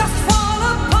just fall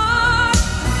apart.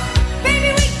 Baby,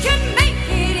 we can make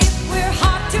it if we're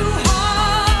heart to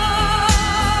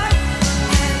heart.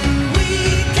 And we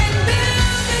can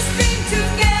build this dream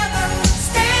together,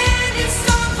 standing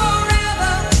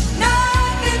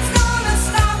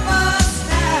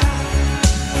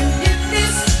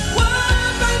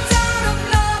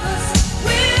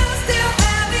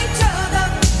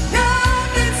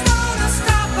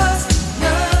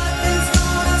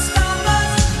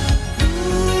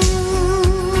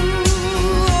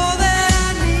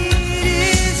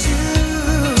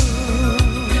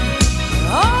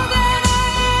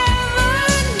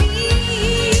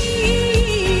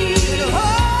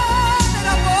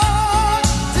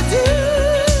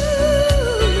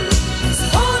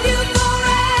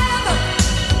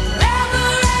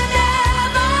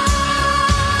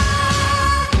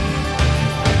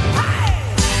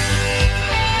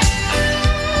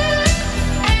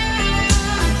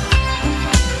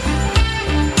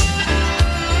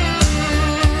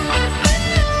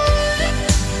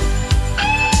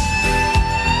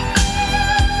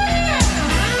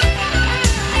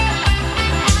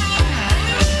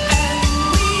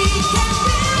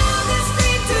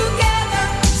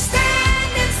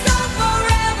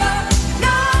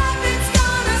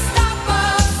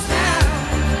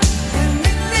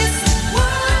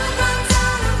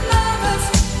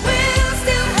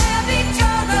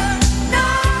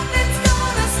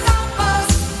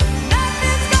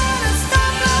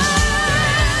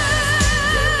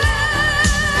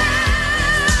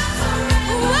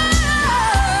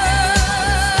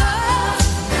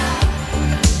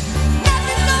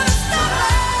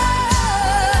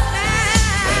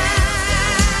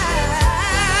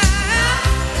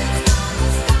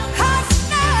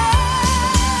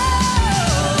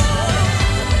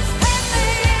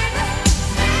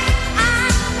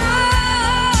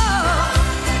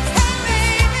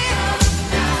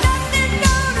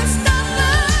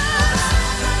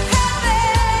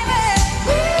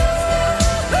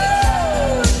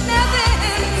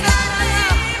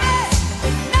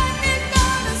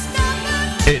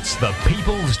It's the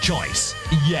people's choice.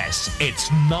 Yes, it's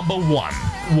number one.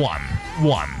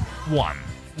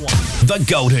 The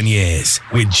Golden Years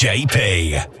with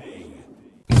JP.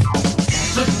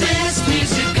 The best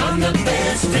music on the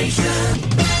best station.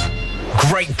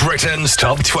 Great Britain's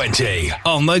Top 20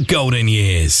 on the Golden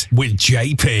Years with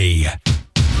JP.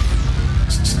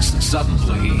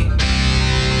 Suddenly,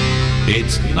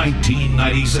 it's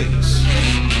 1996.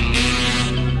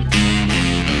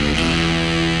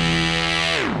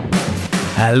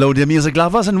 Hello, dear music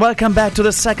lovers, and welcome back to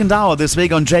the second hour this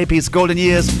week on JP's Golden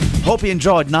Years. Hope you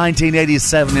enjoyed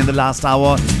 1987 in the last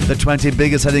hour, the 20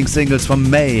 biggest selling singles from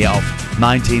May of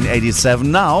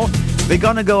 1987. Now, we're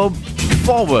gonna go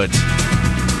forward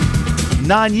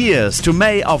 9 years to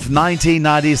May of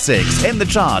 1996. In the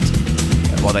chart,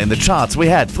 in the charts, we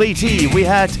had 3T, we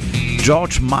had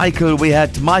George Michael, we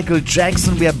had Michael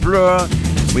Jackson, we had Blur,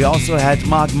 we also had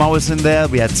Mark Morrison there,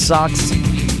 we had Sax,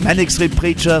 Manic Street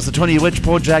Preachers, the Tony Rich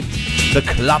Project, the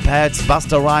Clubheads,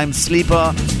 Busta Rhymes,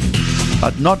 Sleeper,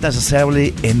 but not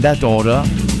necessarily in that order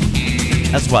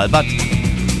as well. But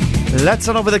let's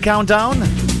start over the countdown.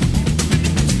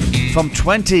 From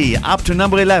 20 up to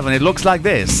number 11, it looks like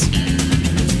this.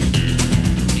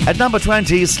 At number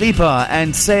 20, Sleeper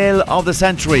and Sale of the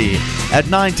Century. At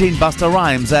 19, Busta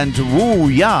Rhymes and Woo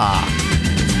Ya.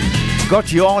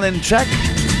 Got You All in Check.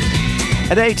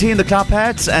 At 18, the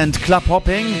Clubheads and Club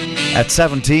Hopping. At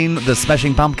 17, the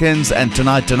Smashing Pumpkins and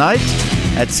Tonight Tonight.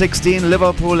 At 16,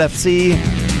 Liverpool FC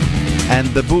and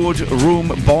the Boot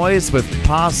Room Boys with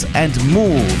Pass and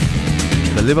Move.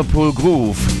 The Liverpool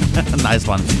Groove. Nice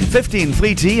one. 15,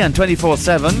 3T and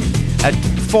 24/7. At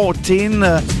 14,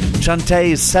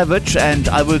 Chantay Savage and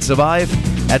I Will Survive.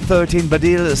 At 13,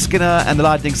 Badil Skinner and the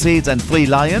Lightning Seeds and Three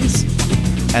Lions.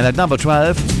 And at number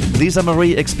 12, Lisa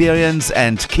Marie Experience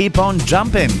and Keep On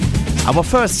Jumping. Our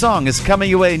first song is coming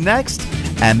your way next,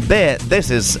 and this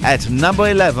is at number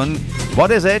 11. What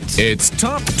is it? It's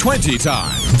Top 20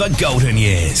 time. The Golden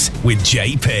Years with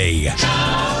JP.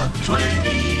 Top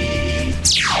 20.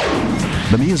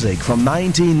 The music from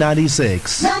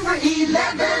 1996. Number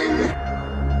 11.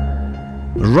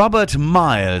 Robert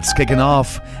Miles kicking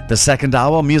off the second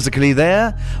hour musically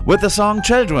there with the song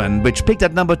Children, which peaked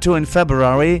at number 2 in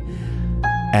February.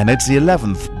 And it's the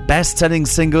 11th best-selling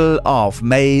single of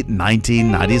May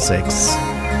 1996.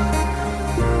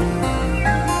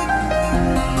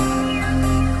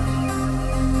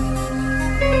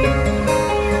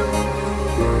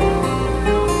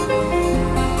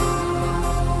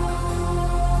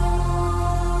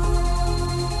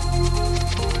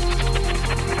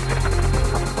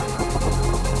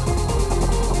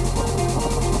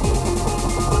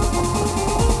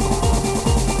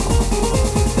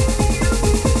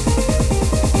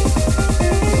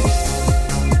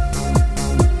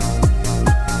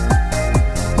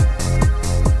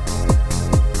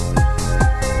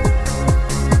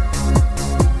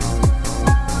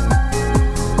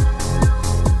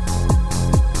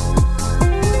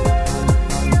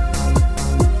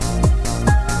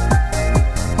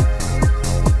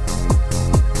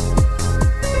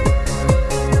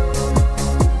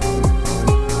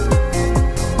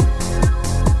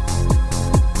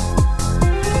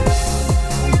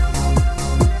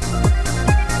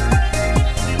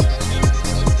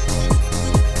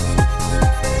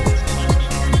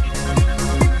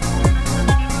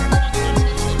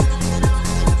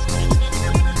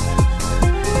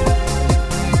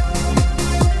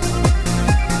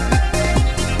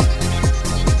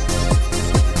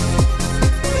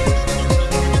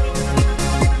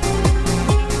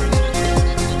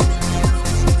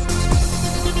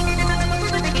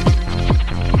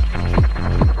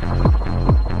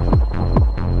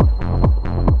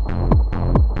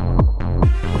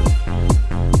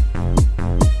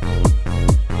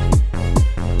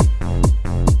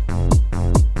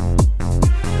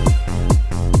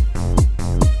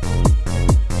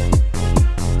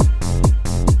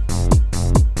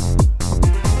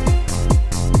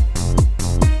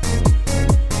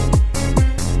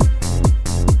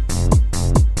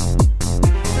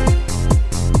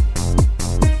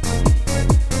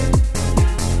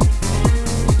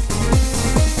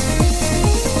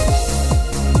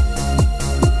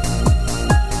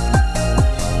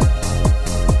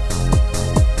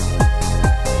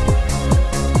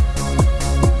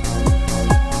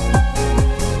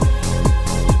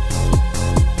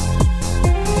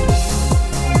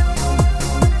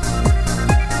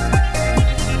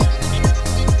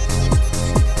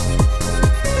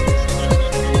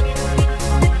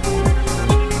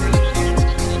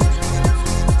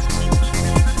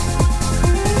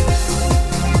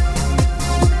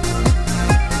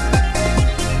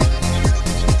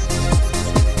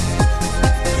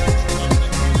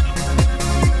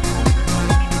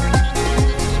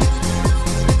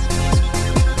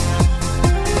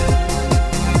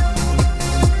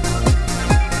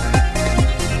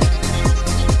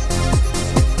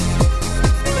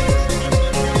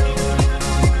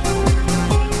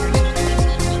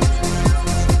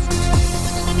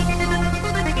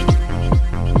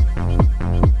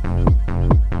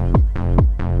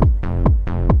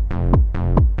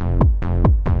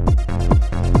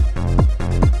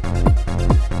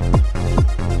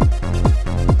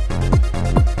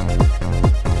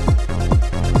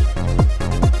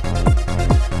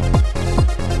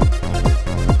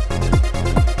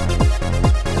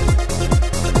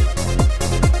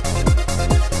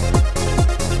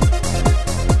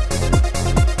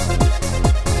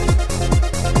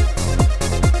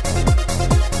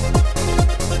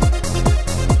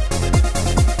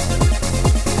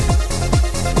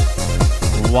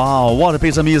 Wow, what a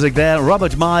piece of music there.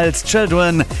 Robert Miles,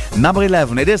 Children, number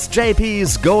 11. It is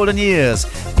JP's Golden Years,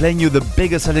 playing you the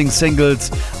biggest selling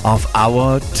singles of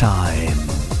our time.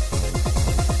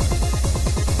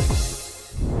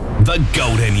 The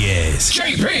Golden Years.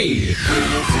 JP!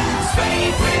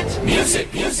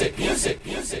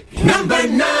 Music. Number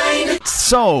 9.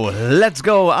 So, let's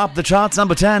go up the charts.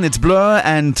 Number 10, it's Blur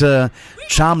and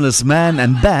Charmless Man.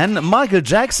 And then Michael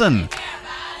Jackson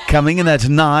coming in at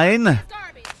 9.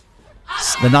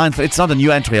 The 9th, it's not a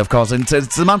new entry, of course.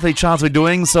 It's the monthly charts we're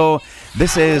doing. So,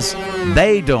 this is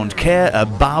They Don't Care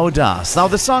About Us. Now,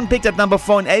 the song peaked at number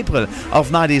 4 in April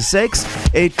of 96.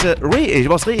 It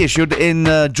was reissued in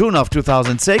June of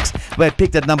 2006, where it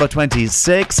peaked at number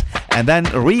 26, and then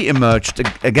re-emerged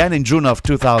again in June of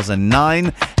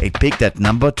 2009. It peaked at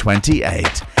number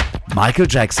 28. Michael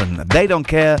Jackson, They Don't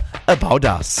Care About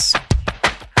Us.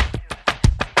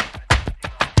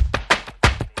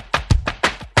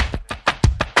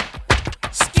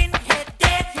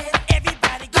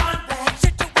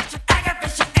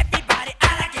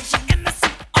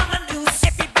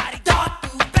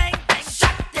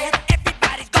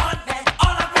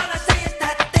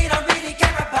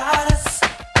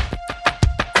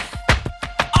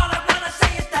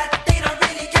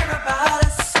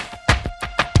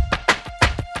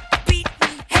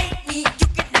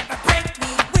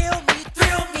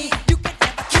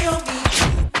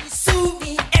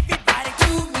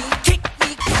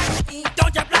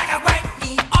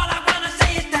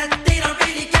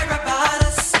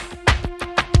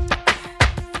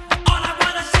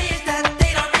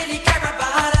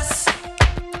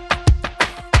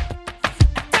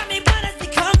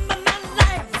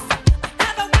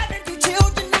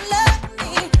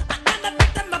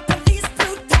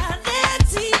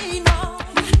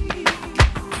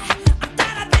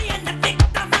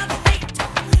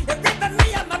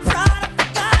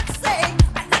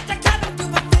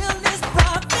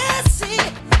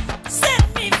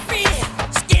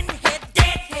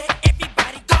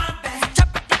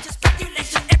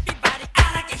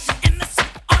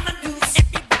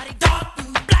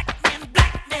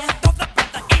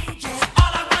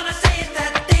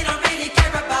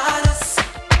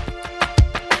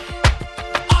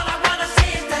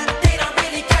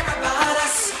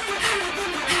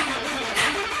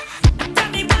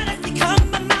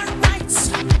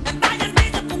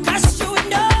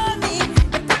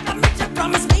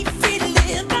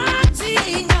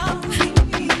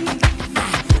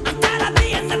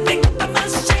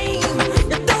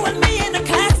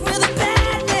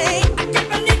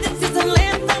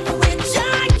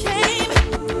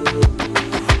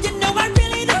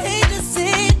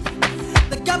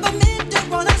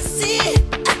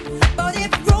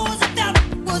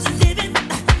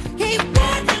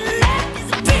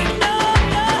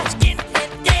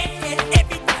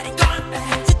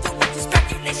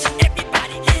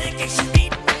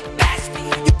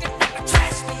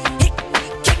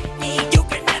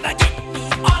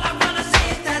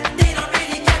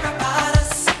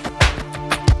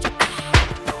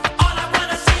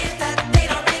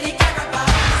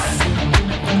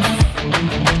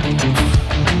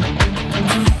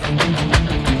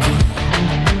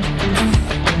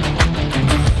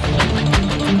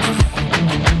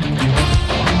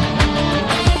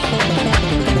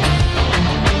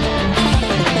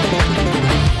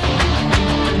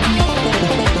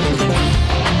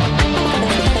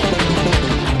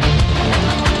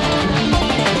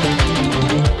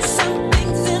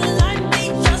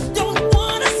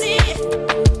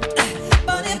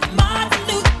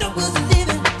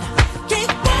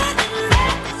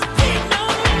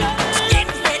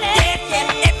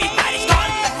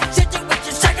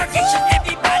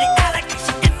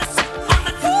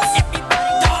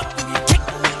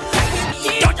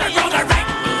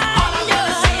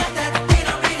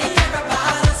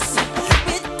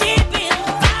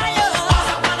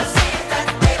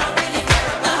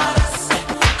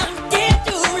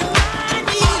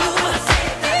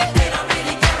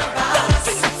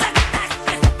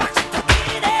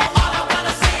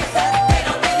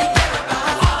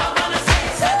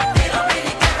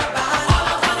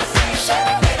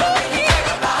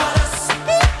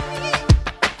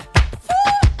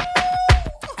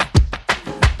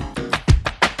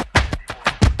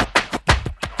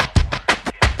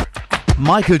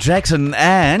 Michael Jackson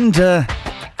and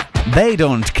They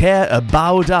Don't Care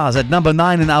About Us at number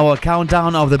 9 in our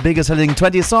countdown of the biggest selling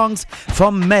 20 songs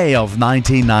from May of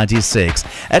 1996.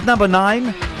 At number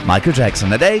 9, Michael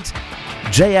Jackson. At 8,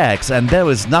 JX and There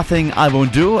Is Nothing I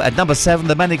Won't Do. At number 7,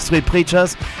 the Manic Street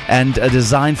Preachers and A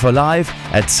Design for Life.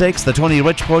 At 6, the Tony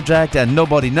Rich Project and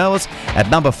Nobody Knows. At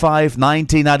number 5,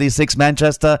 1996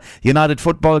 Manchester United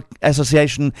Football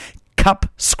Association Cup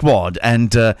Squad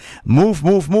and Move,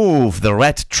 Move, Move, the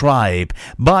Red Tribe.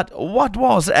 But what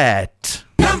was at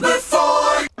Number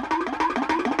 4?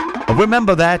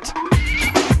 Remember that?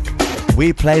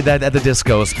 We played that at the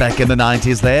discos back in the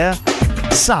 90s there.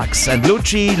 Sax and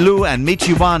Lucci, Lou and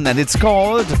Michi One, and it's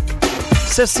called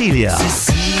Cecilia.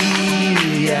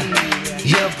 Cecilia,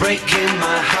 you're breaking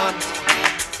my heart.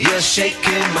 You're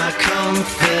shaking my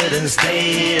confidence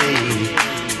daily.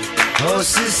 Oh,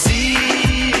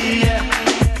 Cecilia,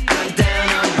 I'm down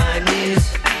on my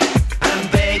knees. I'm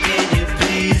begging you,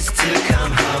 please, to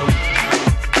come home.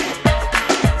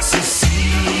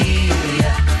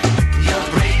 Cecilia, you're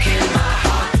breaking my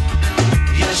heart.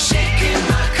 You're shaking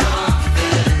my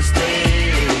confidence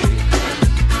daily.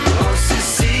 Oh,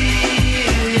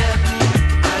 Cecilia,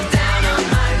 I'm down on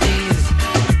my knees.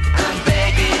 I'm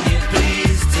begging you,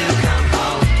 please, to come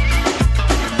home.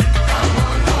 Come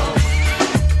on home.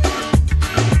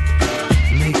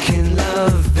 Making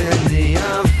love in the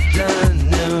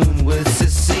afternoon with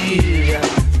Cecilia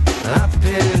up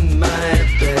in my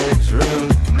bedroom.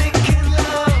 Making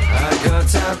love. I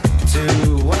got up to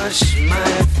wash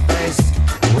my face.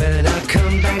 When I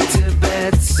come back to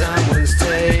bed, someone's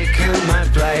taken my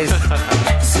place.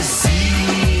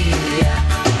 Cecilia,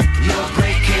 you're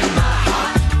breaking my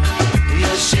heart.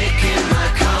 You're shaking my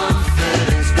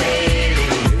confidence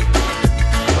daily.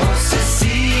 Oh,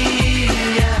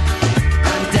 Cecilia,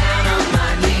 I'm down on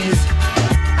my knees.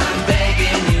 I'm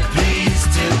begging you, please,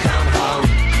 to come home.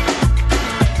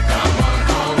 Come on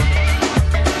home.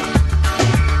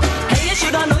 Hey, you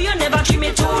shoulda know you never treat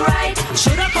me too right.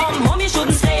 Shoulda come home, you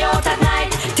shouldn't stay out at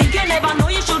night. Think you never know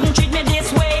you shouldn't treat me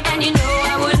this way. And you know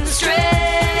I wouldn't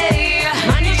stray.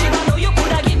 Man, you shoulda know you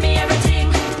coulda give me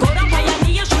everything. Go down by your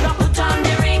knee, you shoulda put on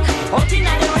the ring. Out in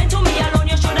the rain to me alone,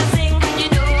 you shoulda sing. And you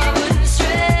know I wouldn't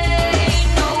stray.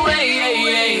 No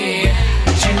way.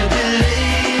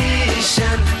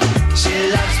 Jubilation, she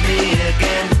loves me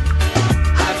again.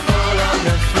 I fall on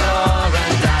the floor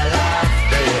and I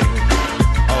laugh it.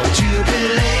 Oh,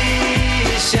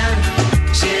 jubilation,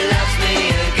 she loves me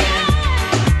again.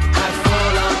 I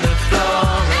fall on the floor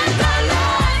and I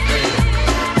laugh it.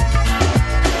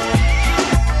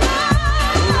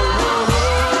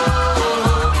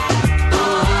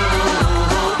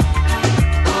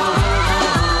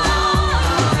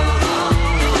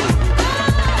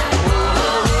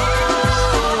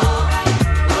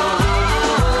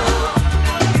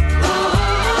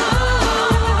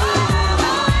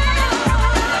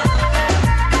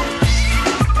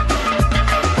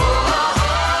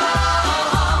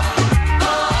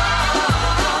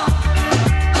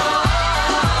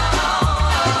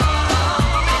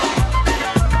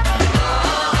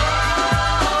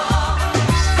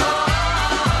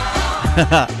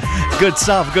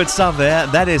 Good stuff there.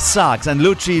 That is Sax and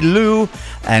Lucci Lou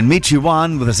and Michi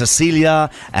One with Cecilia,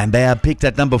 and they are picked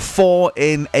at number 4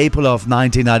 in April of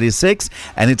 1996,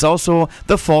 and it's also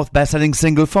the 4th best-selling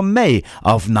single from May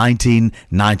of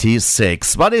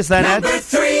 1996. What is that? Number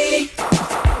 3.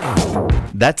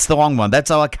 That's the wrong one.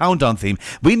 That's our countdown theme.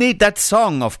 We need that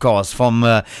song, of course, from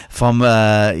May of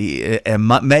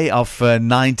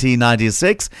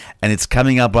 1996, and it's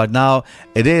coming up right now.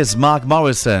 It is Mark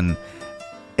Morrison.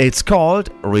 It's called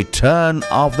Return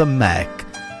of the Mac.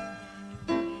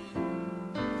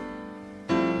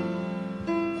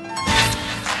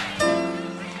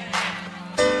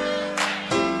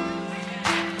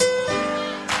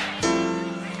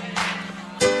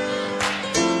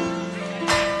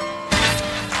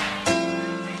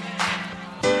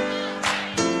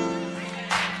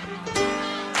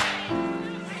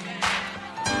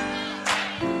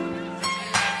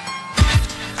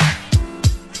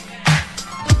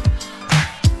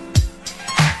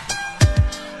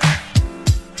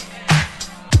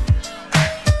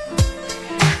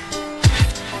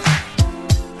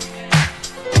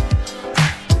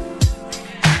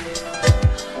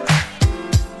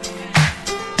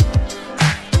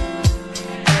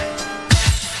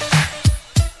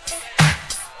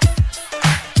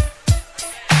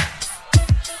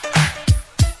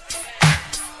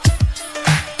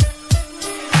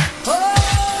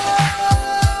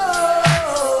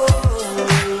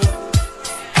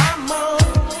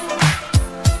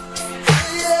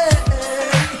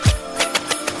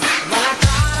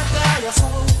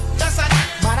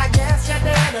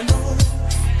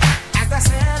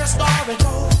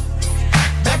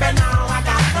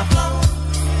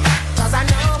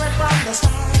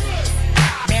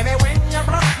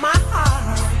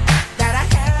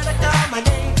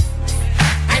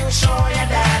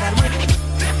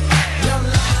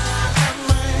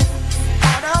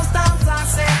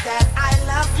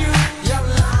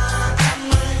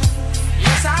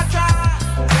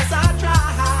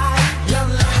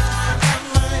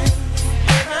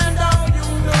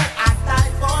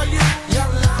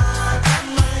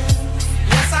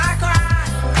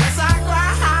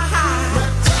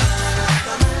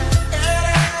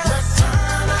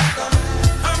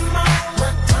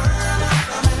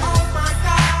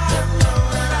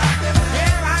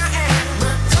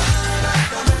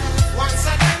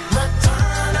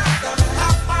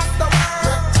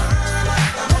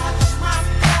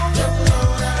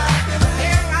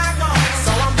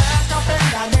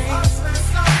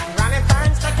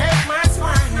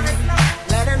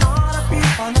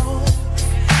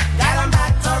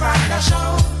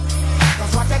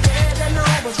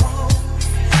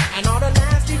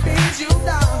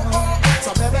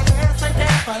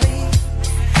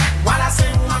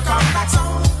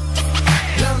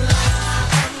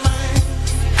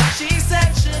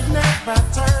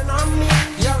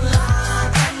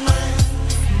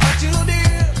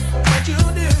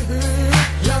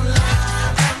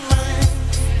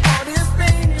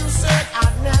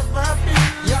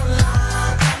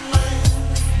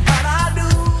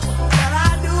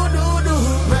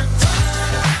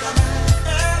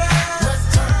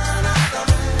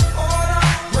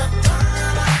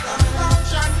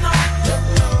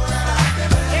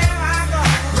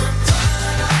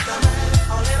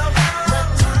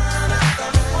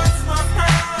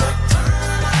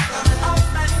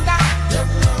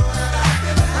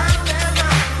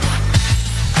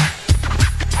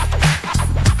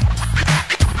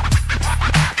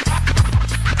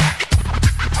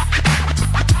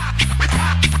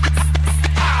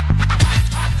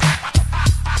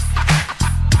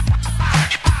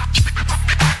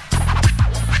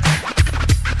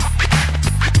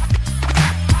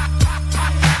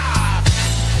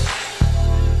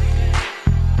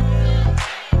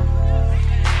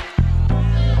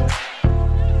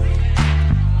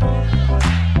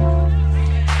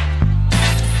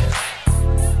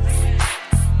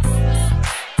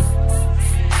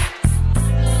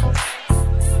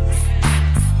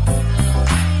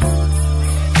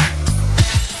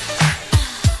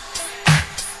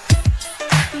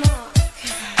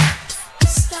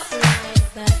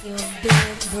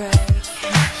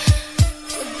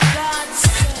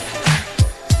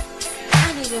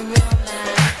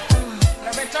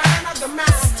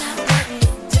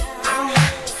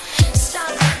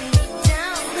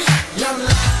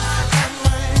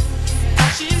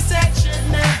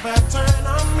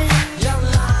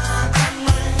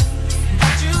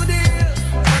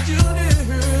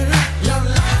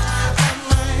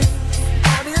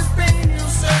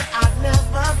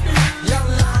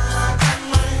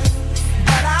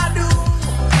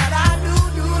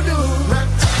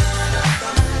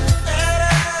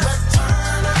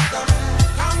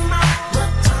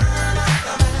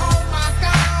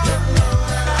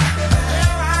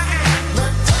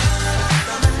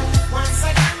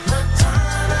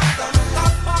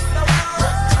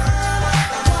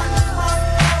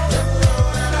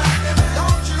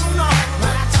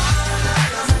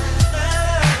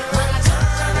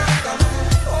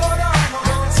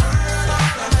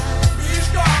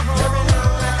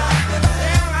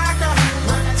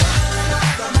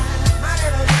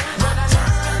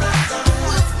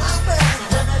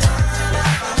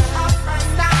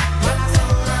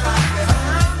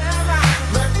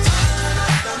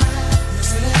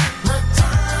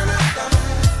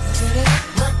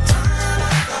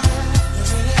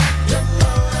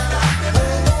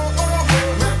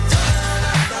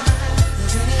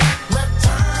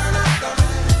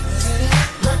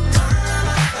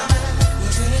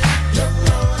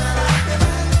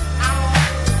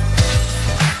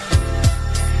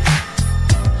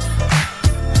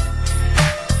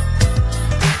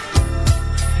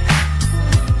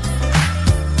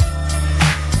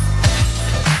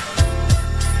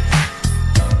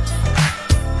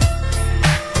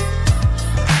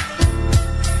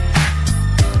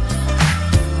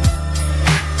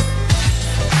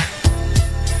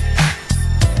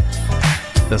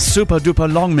 super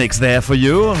duper long mix there for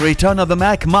you. Return of the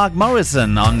Mac, Mark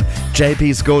Morrison on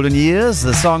JP's Golden Years.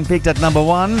 The song peaked at number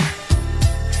 1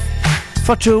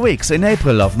 for 2 weeks in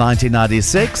April of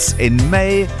 1996. In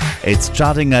May, it's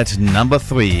charting at number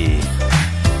 3.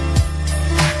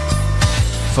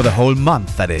 For the whole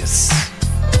month, that is.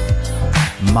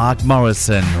 Mark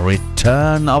Morrison,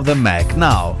 Return of the Mac.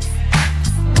 Now,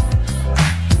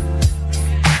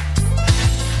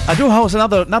 I do host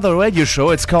another radio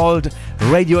show. It's called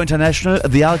Radio International,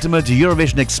 the Ultimate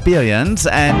Eurovision Experience,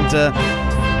 and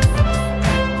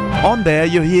on there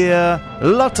you hear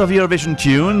lots of Eurovision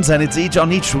tunes, and it's each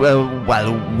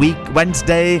week,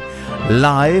 Wednesday,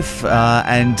 live.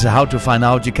 And how to find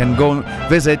out, you can go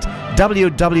visit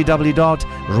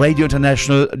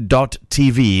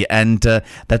www.radiointernational.tv, and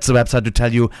that's the website to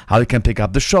tell you how you can pick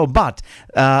up the show. But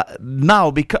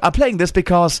now I'm playing this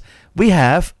because we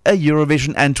have a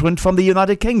Eurovision entrant from the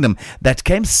United Kingdom that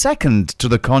came second to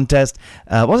the contest.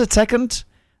 Was it second?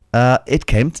 It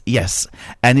came, yes.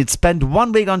 And it spent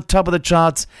 1 week on top of the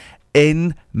charts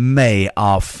in May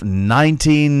of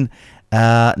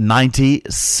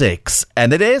 1996.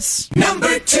 And it is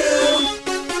Number 2.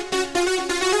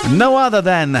 no other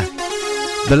than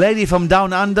the lady from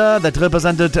Down Under that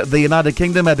represented the United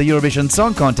Kingdom at the Eurovision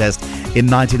Song Contest in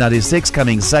 1996,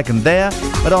 coming second there,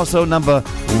 but also number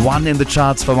 1 in the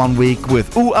charts for 1 week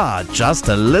with Ooh Ah, Just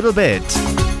a Little Bit.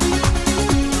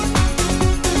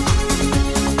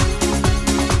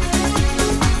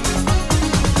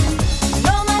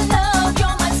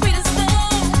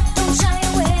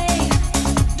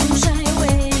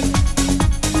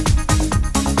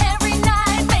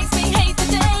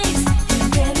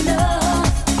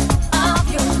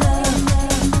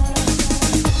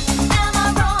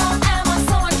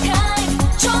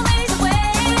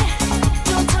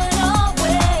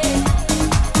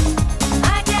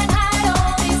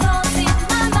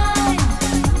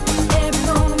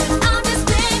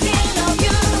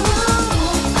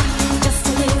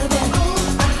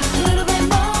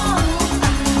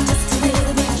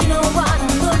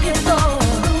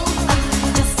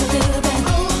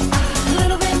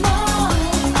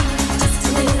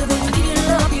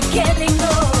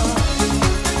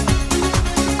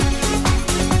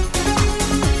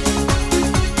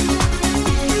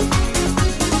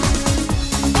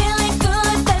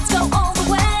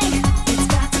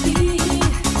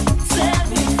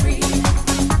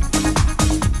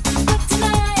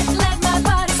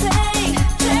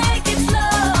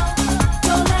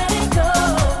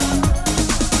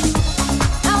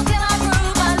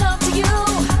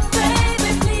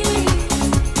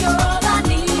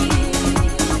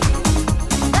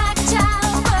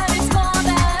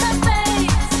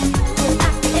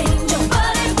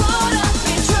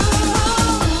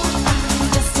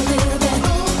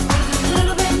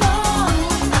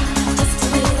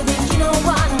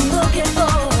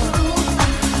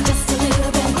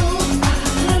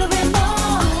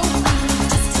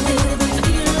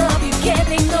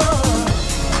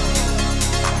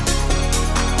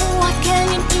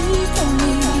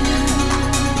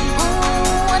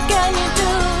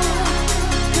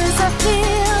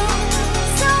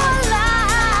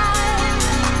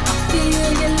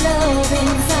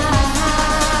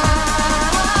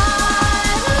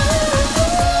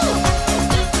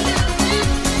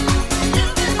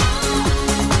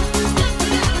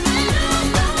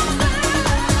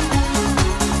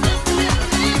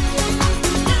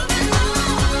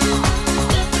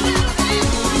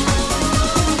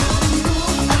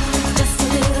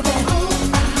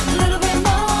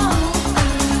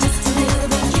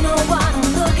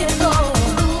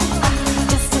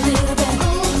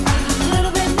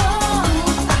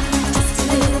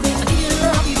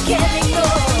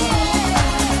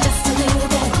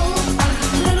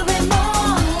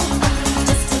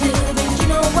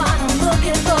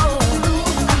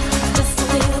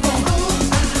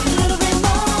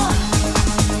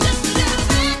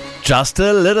 Just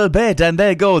a Little Bit, and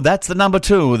there you go. That's the number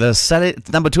 2,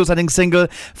 number 2 selling single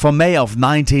for May of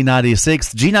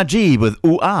 1996. Gina G with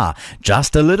Ooh Ah,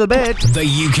 Just a Little Bit. The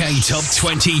UK Top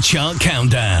 20 Chart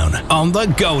Countdown on the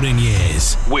Golden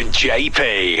Years with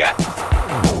JP.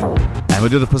 And we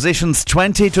do the positions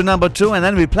 20 to number 2, and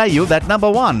then we play you that number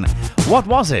 1. What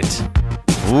was it?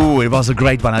 Ooh, it was a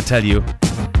great one, I tell you.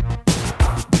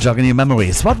 Jogging your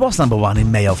memories. What was number 1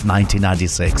 in May of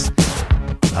 1996?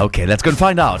 Okay, let's go and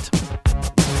find out.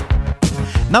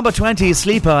 Number 20,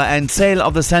 Sleeper and Sale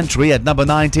of the Century. At number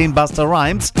 19, Busta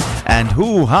Rhymes and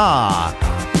Hoo Ha.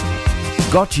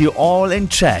 Got You All in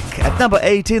Check. At number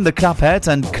 18, the Clubheads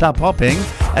and Club Hopping.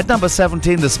 At number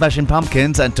 17, the Smashing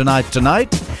Pumpkins and Tonight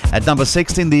Tonight. At number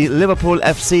 16, the Liverpool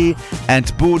FC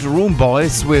and Boot Room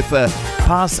Boys with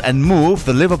Pass and Move,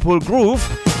 the Liverpool Groove.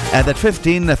 And at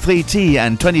 15, 3T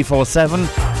and 24/7.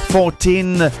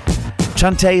 14,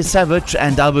 Chante Savage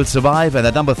and I Will Survive. And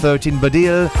at number 13,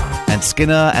 Badil and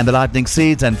Skinner and the Lightning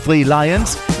Seeds and Three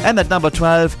Lions. And at number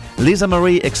 12, Lisa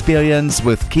Marie Experience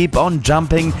with Keep On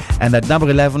Jumping. And at number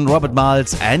 11, Robert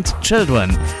Miles and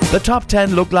Children. The top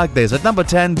 10 look like this. At number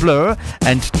 10, Blur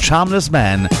and Charmless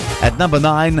Man. At number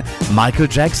 9, Michael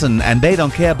Jackson and They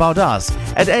Don't Care About Us.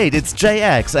 At 8, it's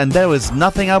JX and There Is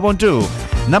Nothing I Won't Do.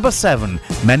 Number 7,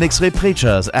 Manic Street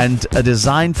Preachers and A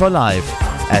Design for Life.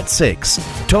 At 6,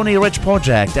 Tony Rich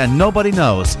Project and Nobody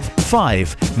Knows.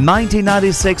 5,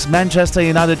 1996 Manchester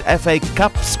United FA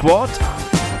Cup squad.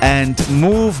 And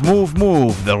Move, Move,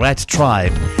 Move, the Red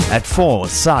Tribe. At 4,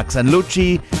 Sax and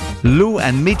Lou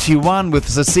and Michi One with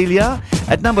Cecilia.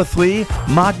 At number 3,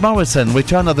 Mark Morrison,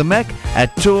 Return of the Mac.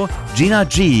 At 2, Gina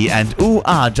G and Ooh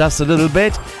Ah Just a Little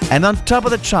Bit. And on top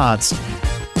of the charts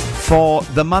for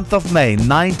the month of May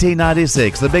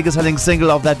 1996, the biggest selling single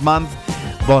of that month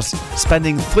was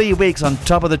spending 3 weeks on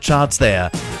top of the charts there.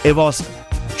 It was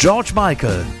George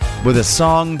Michael with the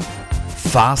song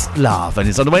Fast Love. And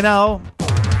it's on the way now.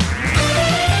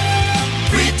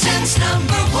 Britain's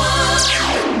number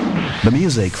 1. The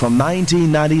music from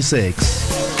 1996.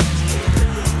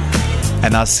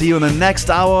 And I'll see you in the next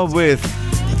hour with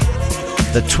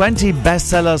the 20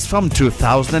 bestsellers from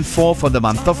 2004 for the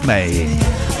month of May.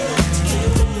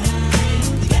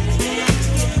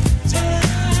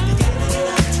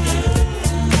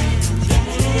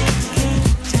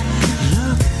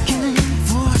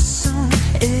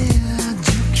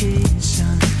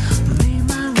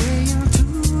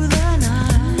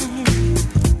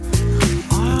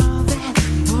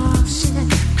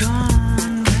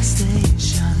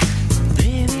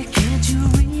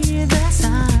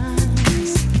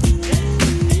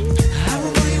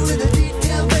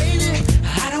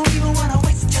 I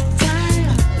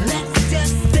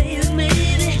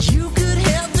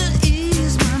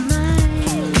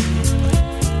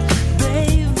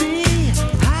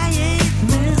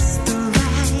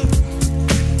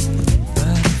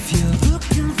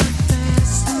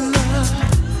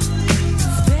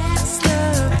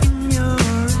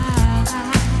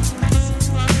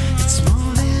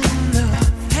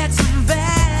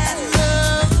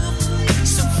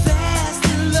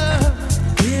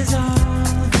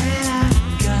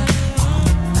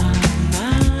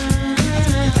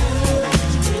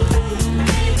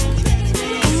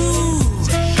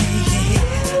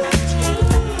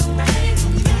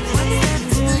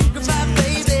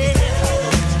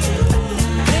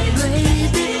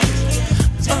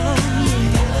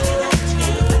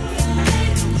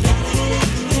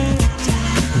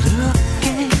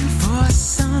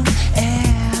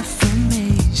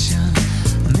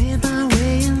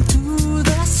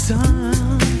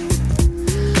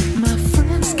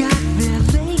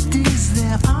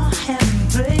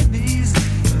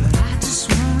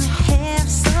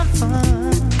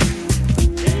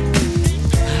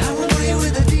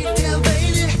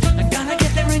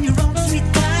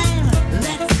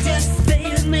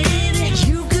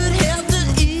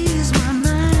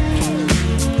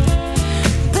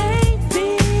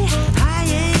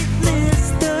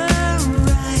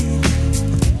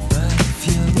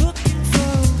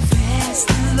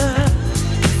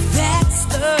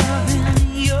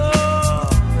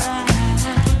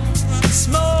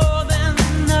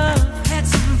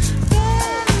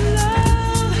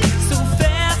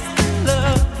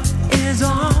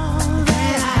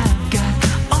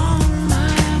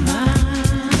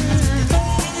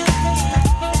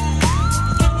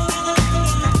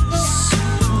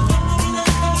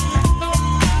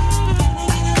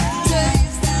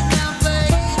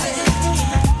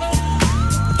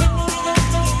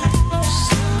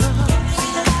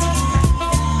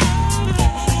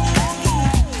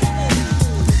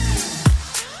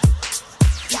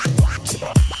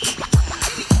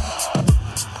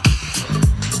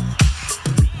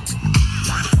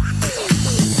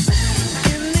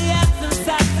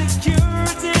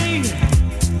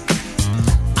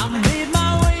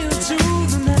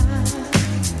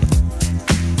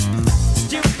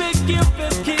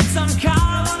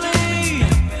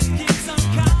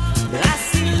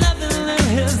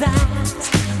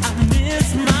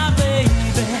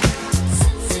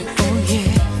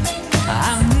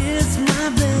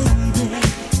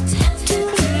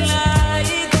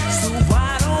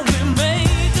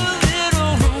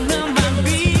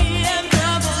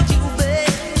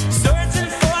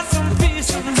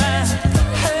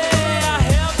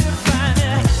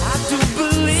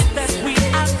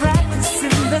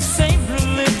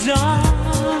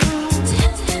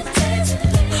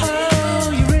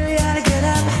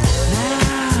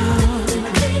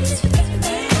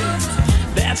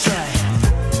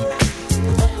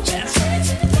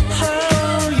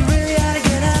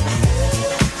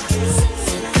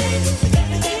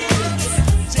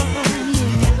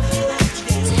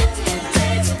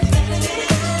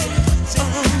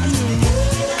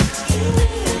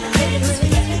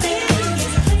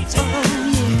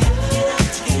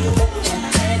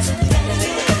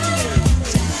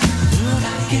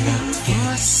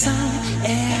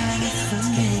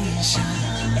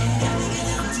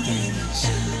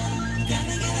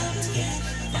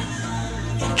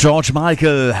George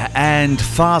Michael and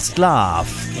Fast Love.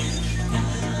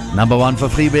 Number 1 for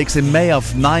 3 weeks in May of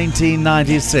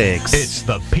 1996. It's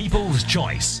the people's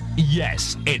choice.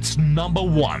 Yes, it's number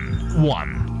 1.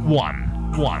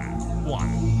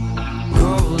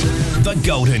 The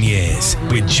Golden Years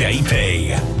with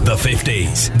JP. The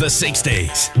 50s, the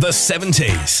 60s, the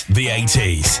 70s, the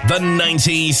 80s, the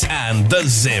 90s, and the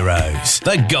zeros.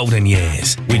 The Golden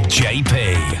Years with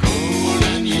JP.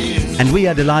 And we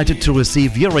are delighted to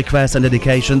receive your requests and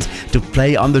dedications to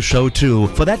play on the show too.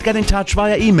 For that, get in touch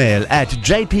via email at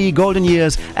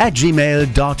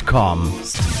jpgoldenyears@gmail.com.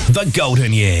 The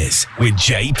Golden Years with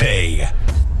JP.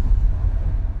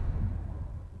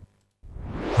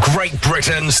 Great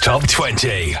Britain's Top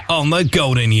 20 on The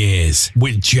Golden Years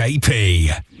with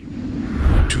JP.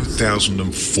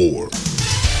 2004.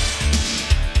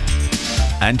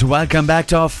 And welcome back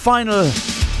to our final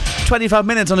 25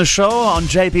 minutes on the show on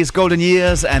JP's Golden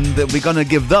Years, and we're gonna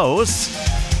give those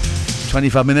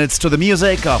 25 minutes to the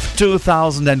music of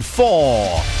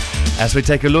 2004 as we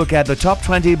take a look at the top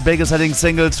 20 biggest selling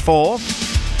singles for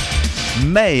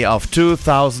May of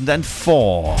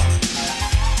 2004.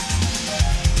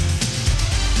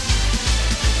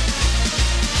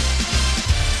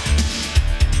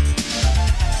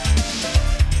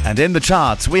 And in the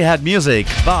charts we had music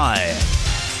by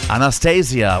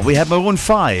Anastasia, we had Maroon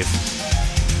 5,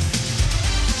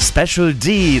 Special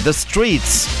D, The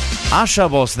Streets, Usher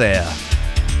was there,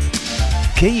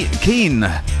 Keen,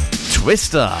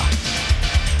 Twister,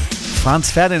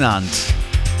 Franz Ferdinand,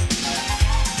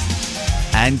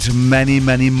 and many,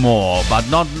 many more. But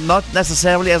not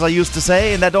necessarily, as I used to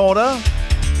say, in that order,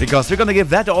 because we're going to give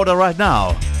that order right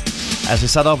now. As we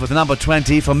start off with number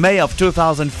 20 for May of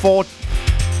 2004,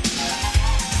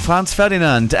 Franz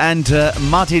Ferdinand and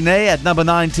Martinet at number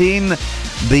 19,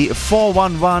 the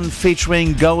 411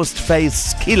 featuring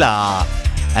Ghostface Killah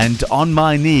and On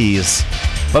My Knees.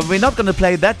 But we're not going to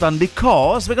play that one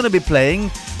because we're going to be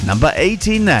playing number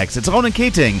 18 next. It's Ronan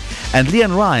Keating and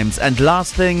Leanne Rimes and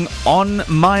Last Thing on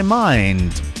My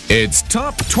Mind. It's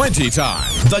Top 20 time.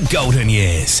 The Golden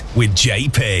Years with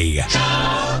JP.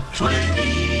 Top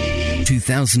 20.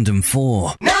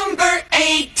 2004. Number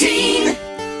 18.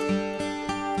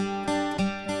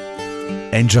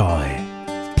 Enjoy.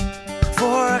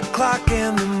 4 o'clock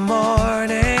in the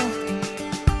morning,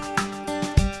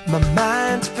 my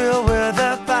mind's filled with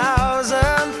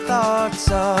 1,000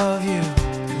 thoughts of you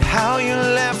and how you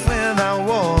left without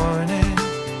warning.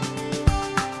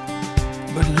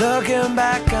 But looking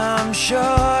back, I'm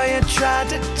sure you tried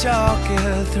to talk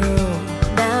it through.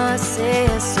 Now I see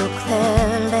it so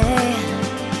clearly.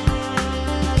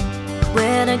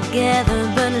 We're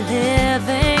together but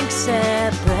living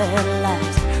separate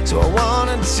lives. So I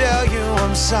wanna tell you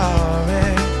I'm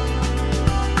sorry.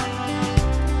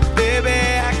 Baby,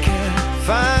 I can't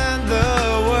find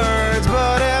the words,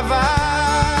 but if I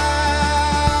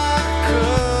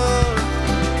could,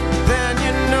 then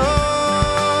you know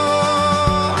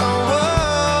I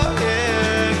would,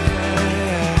 yeah.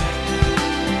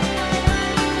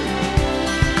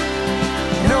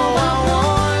 No, I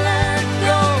won't let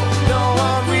go, know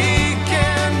what we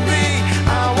can be. I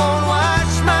won't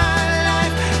watch my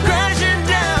life crashing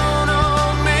down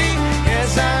on me.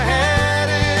 Yes, I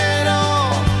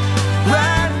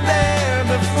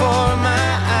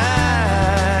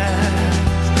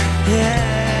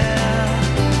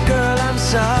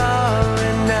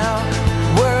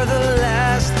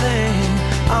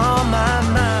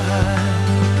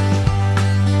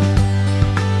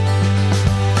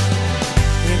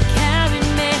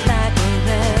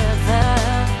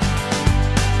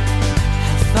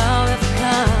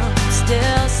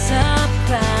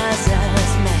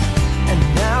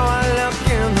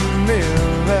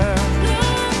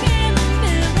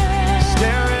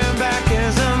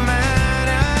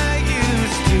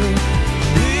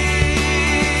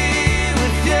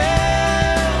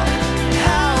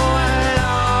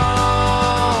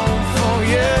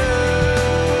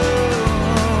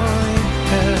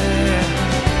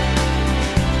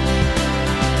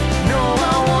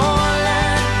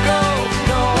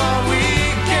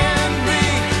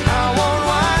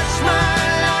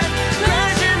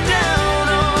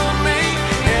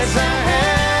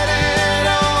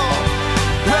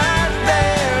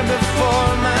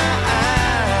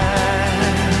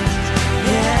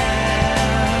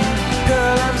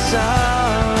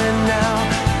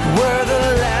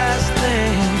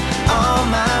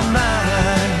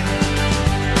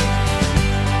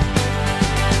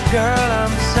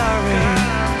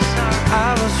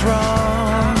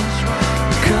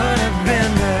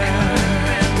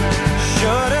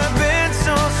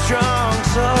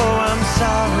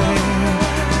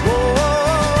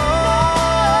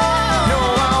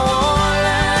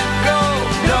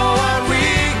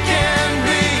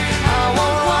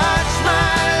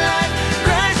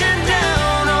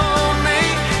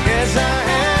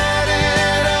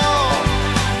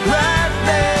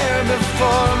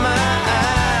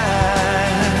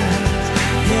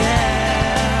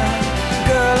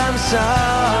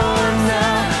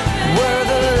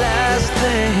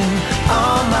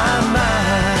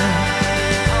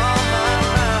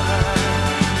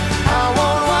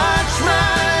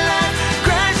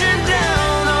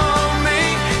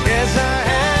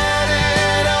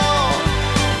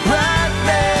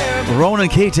Ronan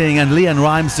Keating and Leanne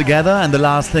Rimes together, and The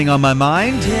Last Thing on My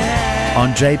Mind.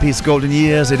 On JP's Golden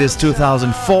Years, it is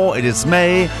 2004, it is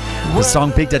May. The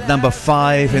song peaked at number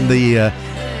 5 in the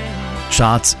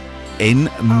charts in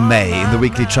May, in the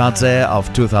weekly charts there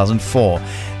of 2004.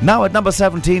 Now at number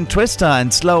 17, Twister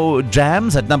and Slow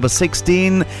Jams. At number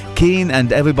 16, Keen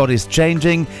and Everybody's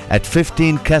Changing. At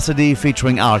 15, Cassidy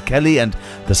featuring R. Kelly and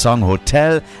the song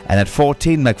Hotel. And at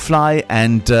 14, McFly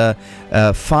and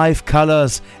 5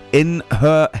 Colors in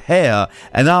Her Hair.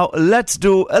 And now let's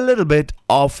do a little bit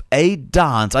of a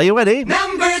dance. Are you ready?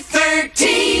 Number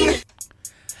 13.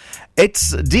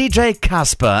 It's DJ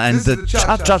Casper and the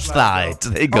Cha-Cha Slide.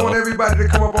 There you I go. want everybody to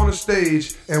come up on the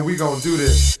stage and we gonna do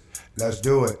this. Let's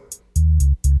do it.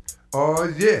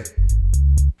 Oh yeah.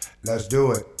 Let's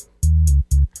do it.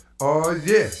 Oh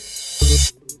yeah.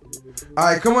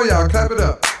 Alright, come on y'all, clap it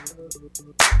up.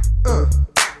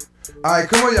 Alright,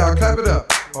 come on y'all, clap it up.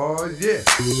 Oh yeah.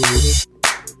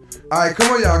 Alright,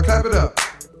 come on y'all, clap it up.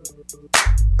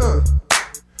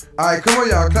 Alright, come on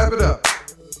y'all, clap it up.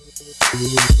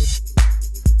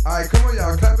 Alright, come on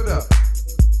y'all, clap it up.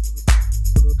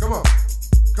 Come on,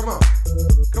 come on,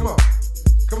 come on,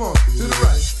 come on. To the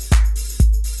right,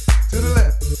 to the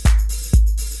left.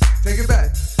 Take it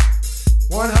back.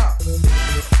 One hop.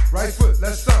 Right foot,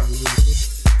 let's stomp.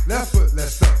 Left foot,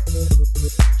 let's stomp.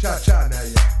 Cha-cha now,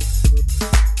 y'all.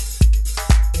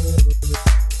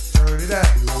 Turn it out.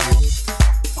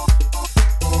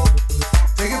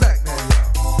 Take it back now,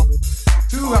 y'all.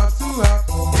 Two hops, two hops.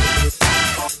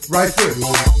 Right foot.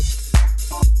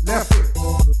 Left foot.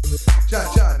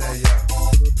 Cha-cha now, y'all.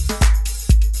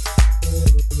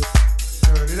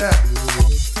 Turn it out.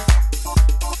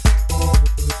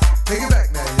 Take it back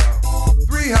now, y'all.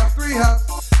 Three hops, three hops.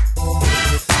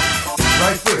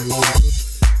 Right foot.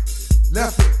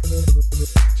 Left foot.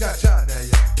 Cha-cha now,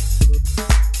 y'all.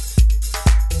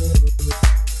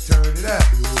 Turn it out.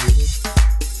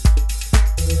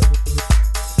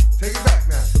 Take it back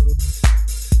now.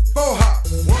 4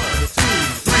 hops. 1, 2,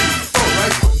 3, 4.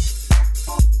 Right foot.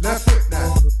 Left foot now.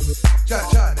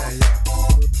 Cha-cha now, y'all.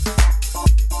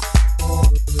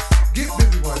 Get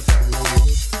busy one time.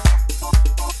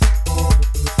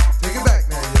 Take it back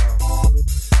now, y'all.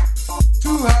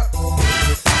 2 hops.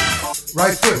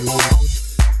 Right foot.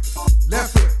 Left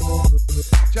foot.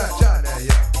 Cha-cha now,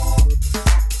 y'all.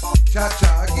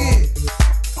 Cha-cha again.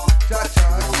 Cha-cha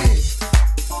again.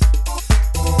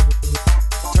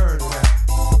 Turn it out.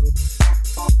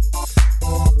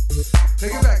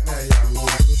 Take it back now, y'all.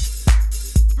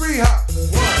 3 hops.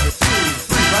 1, 2,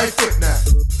 3. Right foot now.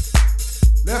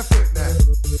 Left foot now.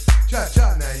 Cha-cha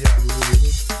now, y'all.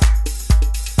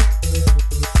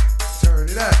 Turn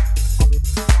it out.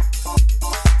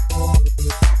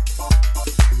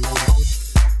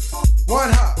 1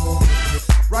 hop.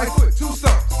 Right foot, 2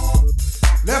 stumps.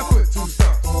 Left foot, 2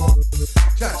 stumps.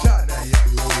 Cha-cha now, y'all.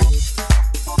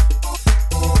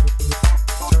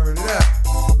 Turn it out.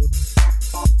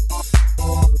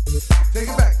 Take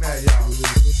it back now, y'all.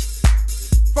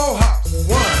 4 hops. 1,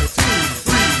 2,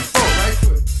 3, 4. Right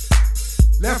foot.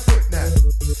 Left foot now.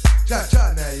 Cha-cha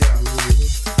now, y'all.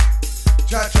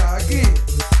 Cha-cha again.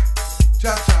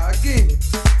 Cha-cha again.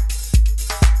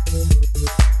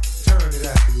 Turn it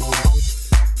out.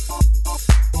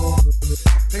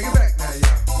 Take it back now,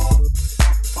 y'all.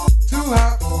 2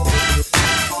 hops.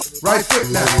 Right foot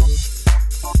now.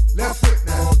 Left foot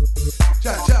now.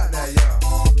 Cha-cha now, y'all.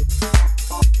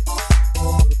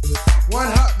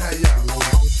 1 hop now, y'all.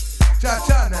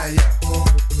 Cha-cha now, y'all.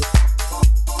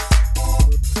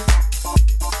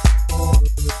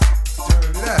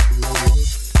 Turn it out.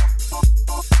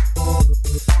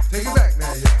 Take it back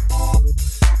now, y'all.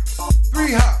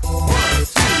 3 hops. 1,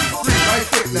 2, 3. Right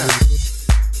foot now.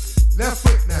 Left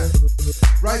foot now.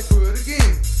 Right foot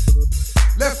again.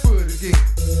 Left foot again.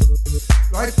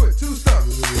 Right foot, 2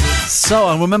 stumps. So,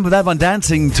 and remember that one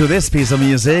dancing to this piece of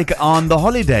music on the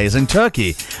holidays in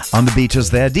Turkey, on the beaches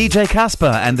there. DJ Casper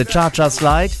and the Cha-Cha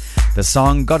Slide. The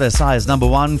song got as high as number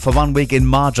 1 for 1 week in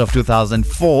March of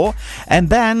 2004. And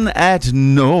then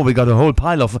we got a whole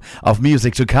pile of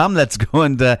music to come. Let's go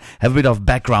and have a bit of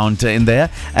background in there.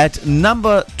 At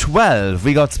number 12,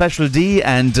 we got Special D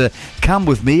and Come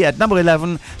With Me. At number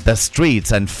 11, The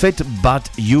Streets and Fit But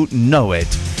You Know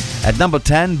It. At number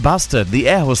 10, Busted, The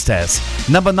Air Hostess.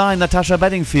 Number 9, Natasha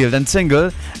Bedingfield and Single.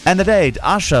 And at 8,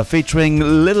 Usher featuring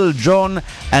Lil Jon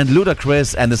and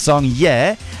Ludacris and the song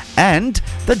Yeah. And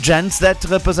the gents that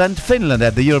represent Finland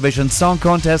at the Eurovision Song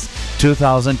Contest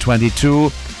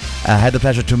 2022. I had the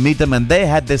pleasure to meet them and they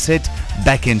had this hit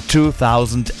back in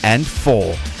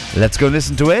 2004. Let's go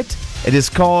listen to it. It is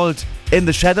called In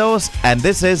the Shadows and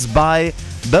this is by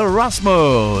the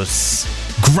Rasmus.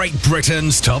 Great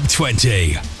Britain's Top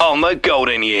 20 on the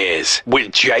Golden Years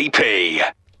with JP.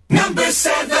 Number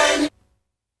 7.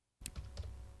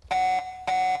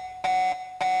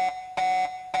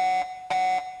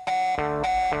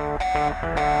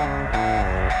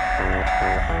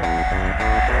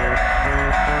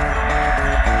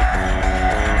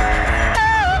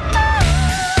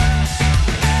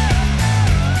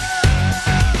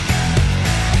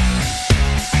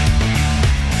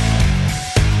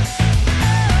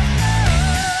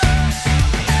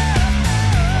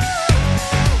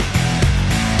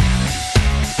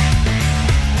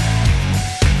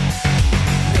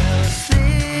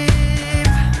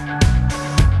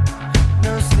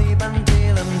 No sleep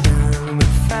until I'm done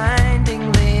with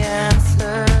finding the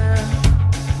answer.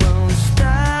 Won't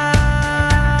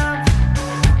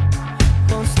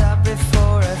stop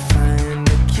before I find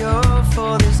a cure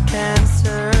for this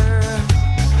cancer.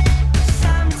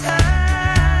 Sometimes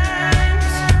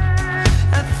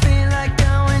I feel like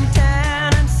going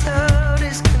down and so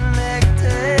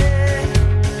disconnected.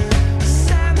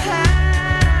 Somehow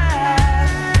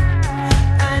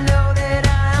I know that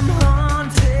I'm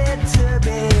haunted to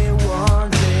be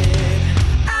wanted.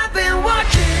 I've been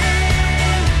watching,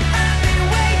 I've been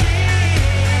waiting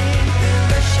in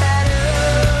the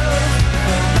shadows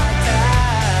for my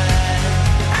time.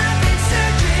 I've been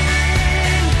searching,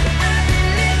 I've been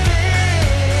living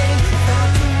for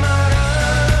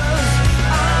tomorrows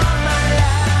all my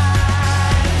life.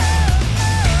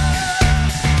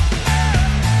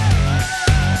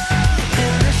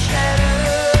 In the shadows.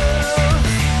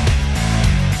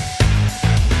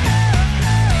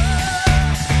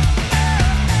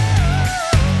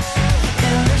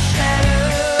 In the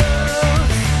shadows,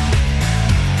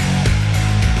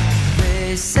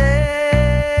 they say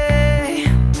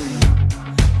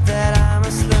that I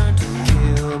must learn to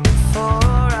kill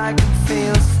before I can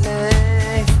feel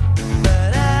safe.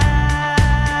 But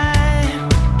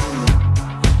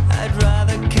I'd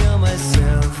rather kill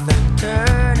myself than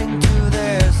turn into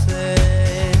their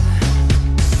slave.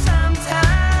 Sometimes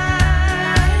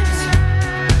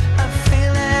I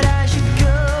feel that I should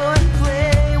go and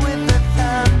play with the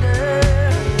thunder.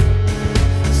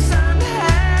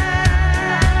 Somehow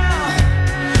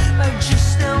I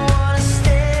just don't wanna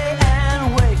stay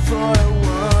and wait for a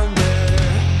wonder.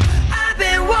 I've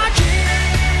been watching,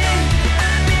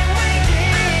 I've been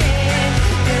waiting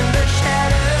in the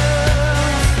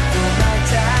shadows for my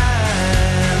time.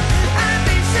 I've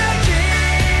been searching,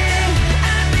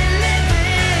 I've been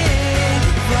living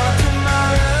for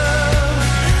tomorrows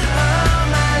all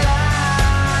my life.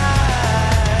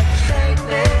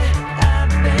 Lately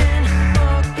I've been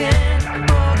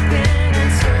walking in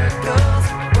circles,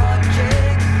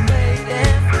 watching,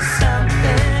 waiting for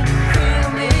something. Feel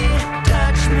me,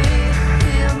 touch me,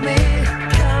 heal me,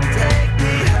 come take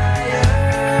me higher.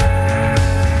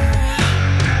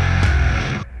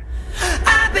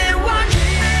 I've been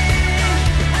watching,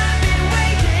 I've been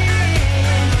waiting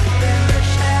in the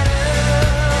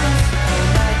shadows for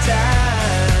my time.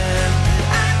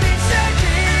 I've been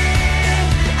searching,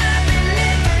 I've been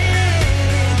living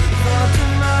for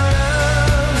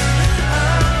tomorrows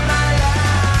all my life.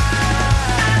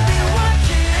 I've been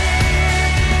watching,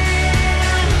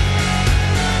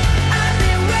 I've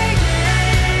been waiting,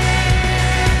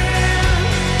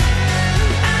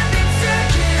 I've been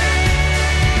searching,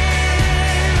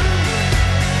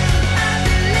 I've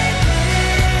been living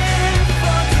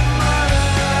for tomorrows.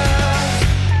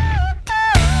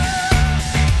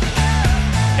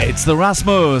 It's the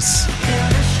Rasmus.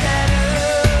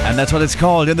 And that's what it's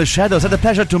called, In the Shadows. I had the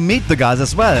pleasure to meet the guys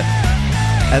as well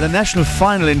at the national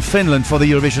final in Finland for the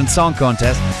Eurovision Song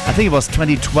Contest. I think it was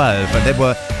 2012, and they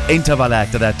were interval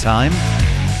act at that time.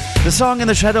 The song In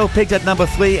the Shadow peaked at number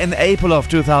 3 in April of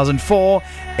 2004.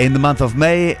 In the month of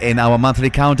May, in our monthly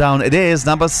countdown, it is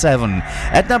number 7.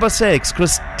 At number 6,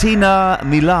 Christina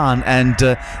Milan and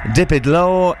Dip It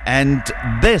Low. And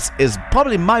this is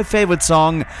probably my favorite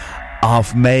song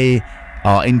of May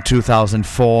in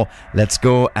 2004. Let's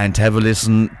go and have a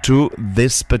listen to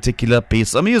this particular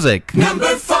piece of music.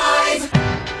 Number 5.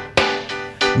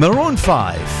 Maroon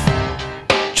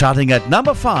 5, charting at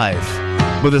number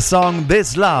 5 with the song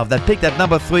This Love that peaked at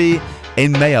number 3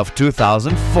 in May of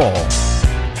 2004.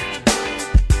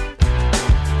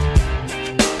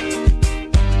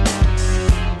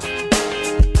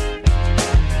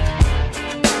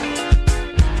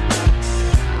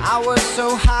 I was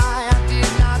so high I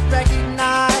did not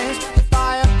recognize the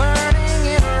fire burning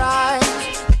in her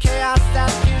eyes, the chaos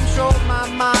that controlled my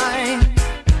mind.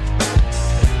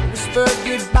 Whispered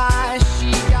goodbye,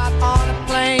 she got on a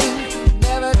plane,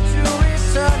 never to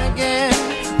return again.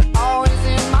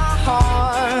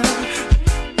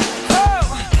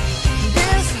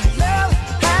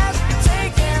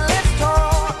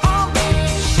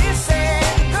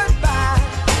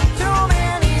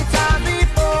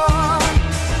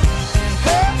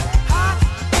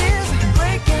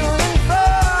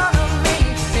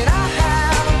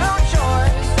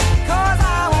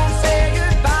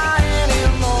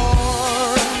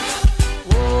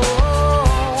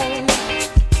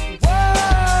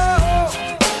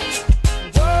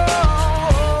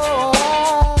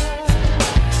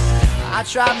 I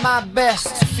tried my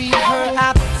best to feed her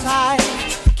appetite,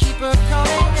 keep her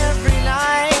coming every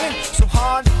night. So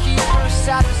hard to keep her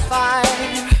satisfied.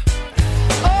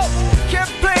 Oh, kept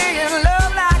playing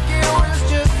love like it was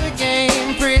just a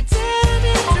game,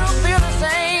 pretending to feel the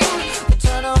same.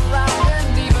 Turn around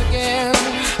and leave again.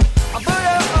 But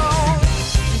oh,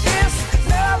 this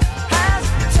love has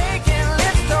taken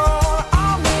its toll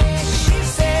on me. She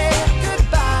said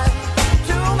goodbye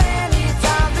too many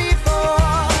times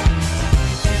before.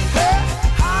 Her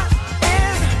heart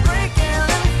is breaking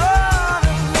in front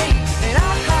of me, and I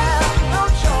have no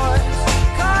choice,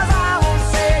 'cause I won't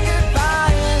say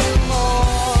goodbye anymore.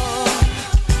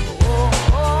 Oh,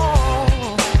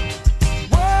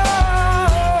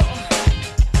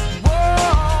 oh,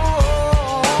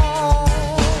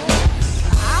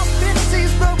 I'll fix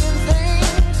these broken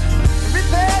things,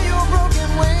 repair your broken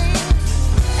wings,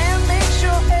 and make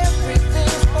sure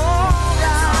everything's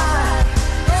alright.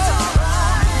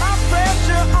 My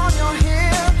pressure on your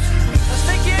hips,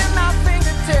 sticking my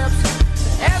fingertips to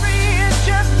every inch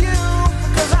of you,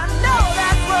 'cause I know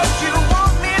that's what you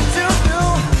want me to do.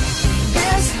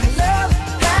 This love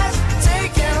has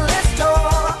taken its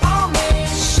toll on me.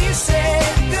 She said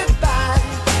goodbye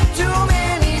too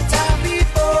many times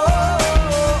before.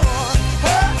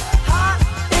 Her heart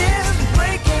is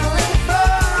breaking in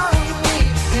front of me,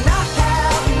 and I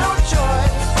have no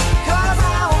choice, 'cause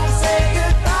I won't say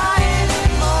goodbye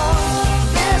anymore.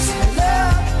 This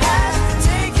love has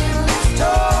taken its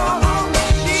toll on me.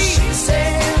 She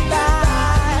said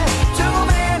goodbye too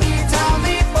many times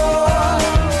before,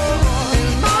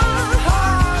 and my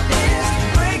heart is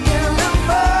breaking in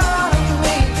front of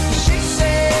me. She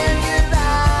said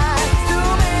goodbye too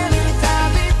many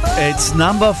times before. It's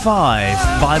number 5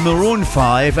 by Maroon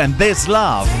 5 and This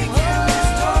Love.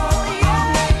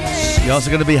 You're also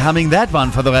going to be humming that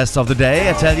one for the rest of the day,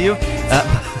 I tell you.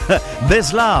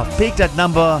 This Love peaked at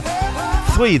number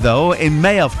 3, though, in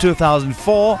May of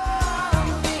 2004.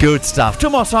 Good stuff. 2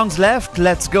 more songs left.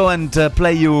 Let's go and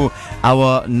play you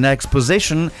our next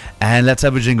position. And let's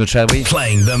have a jingle, shall we?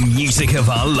 Playing the music of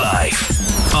our life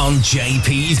on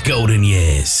JP's Golden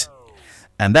Years.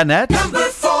 And then at Number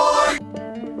 4.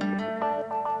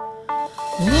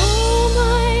 All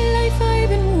my life I've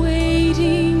been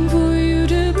waiting for you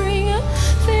to bring a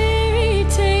fairy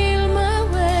tale my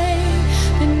way.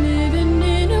 Been living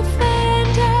in a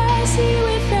fantasy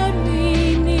without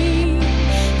meaning.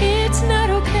 It's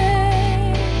not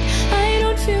okay. I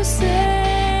don't feel safe.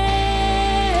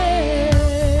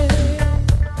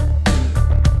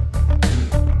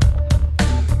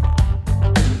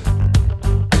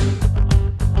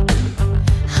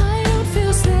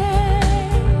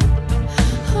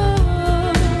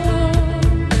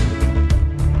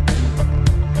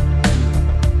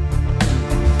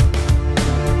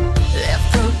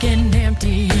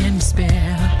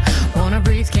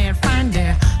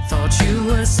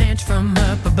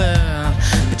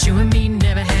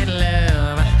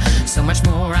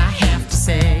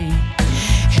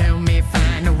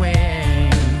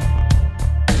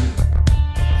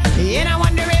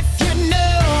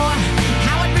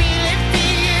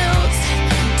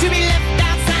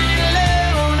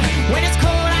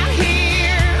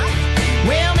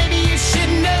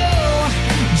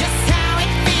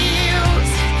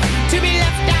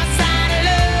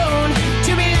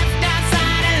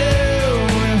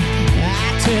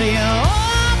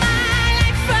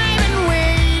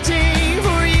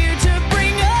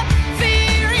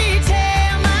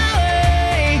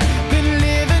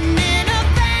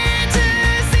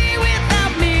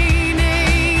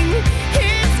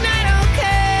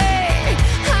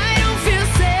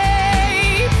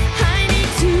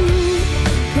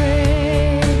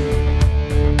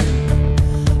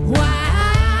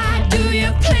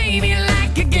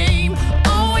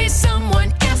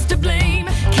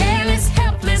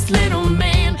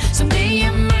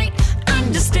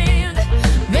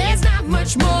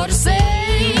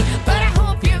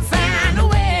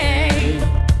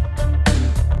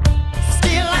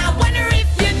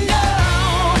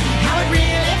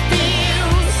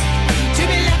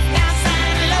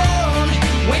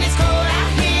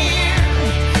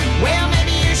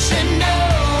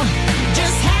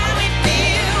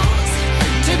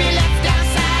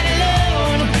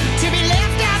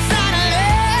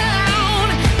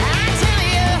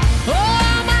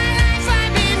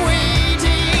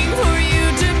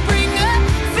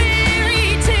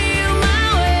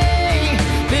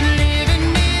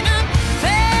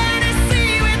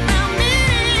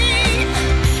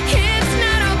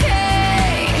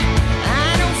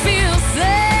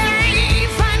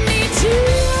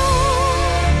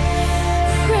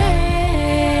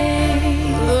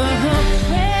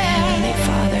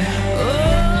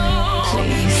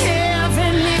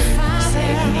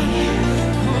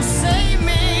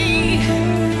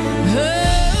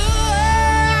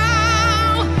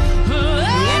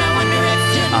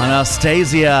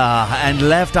 Anastasia and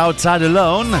Left Outside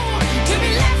Alone.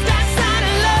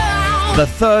 The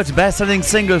third best-selling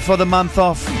single for the month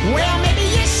of...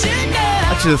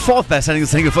 Actually, the fourth best-selling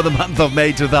single for the month of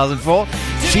May 2004.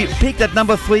 She peaked at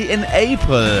number 3 in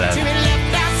April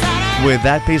with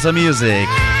that piece of music.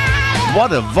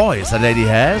 What a voice that lady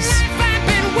has.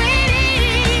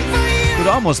 Could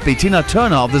almost be Tina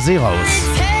Turner of the Zeros.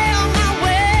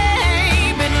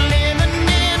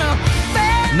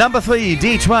 Number 3,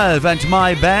 D12 and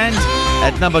My Band.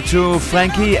 At number 2,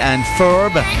 Frankie and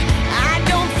Ferb.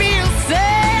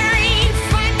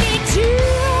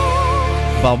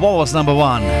 But what was number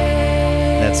 1?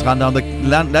 Let's run down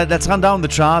the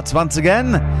charts once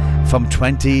again from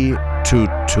 20 to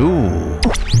 2.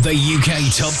 The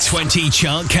UK Top 20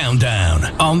 Chart Countdown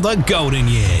on the Golden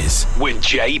Years with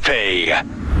JP.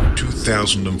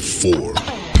 2004.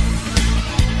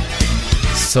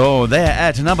 So they're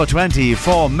at number 20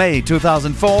 for May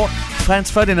 2004,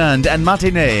 Franz Ferdinand and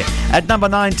Matinee. At number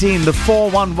 19, the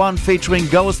 411 featuring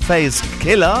Ghostface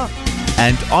Killer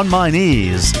and On My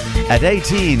Knees. At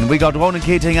 18, we got Ronan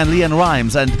Keating and Leanne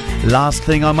Rimes and Last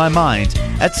Thing on My Mind.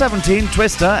 At 17,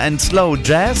 Twister and Slow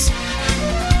Jazz.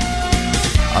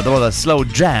 Although the Slow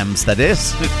Jams, that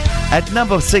is. At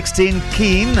number 16,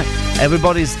 Keen,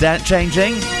 Everybody's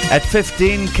Changing. At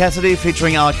 15, Cassidy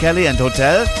featuring R. Kelly and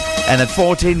Hotel. And at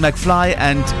 14, McFly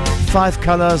and 5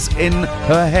 Colors in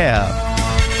Her Hair.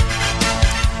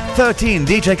 13,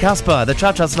 DJ Casper, The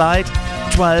Cha-Cha Slide.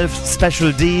 12,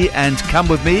 Special D and Come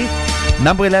With Me.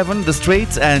 Number 11, The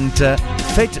Streets and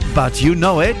Fit But You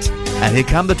Know It. And here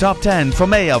come the top 10 for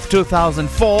May of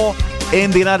 2004 in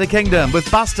the United Kingdom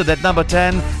with Busted at number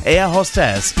 10, Air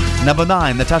Hostess. Number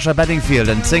 9, Natasha Bedingfield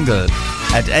and Single.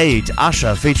 At 8,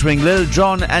 Usher featuring Lil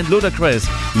Jon and Ludacris.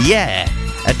 Yeah!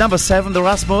 At number 7, The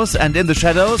Rasmus and In the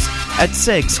Shadows. At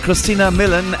 6, Christina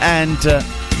Milian and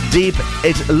Dip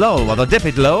It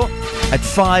Low. At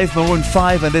 5, Maroon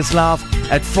 5 and This Love.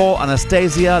 At 4,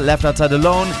 Anastasia, Left Outside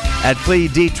Alone. At 3,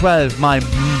 D12, My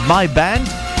Band.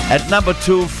 At number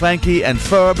 2, Frankie and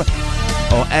Ferb,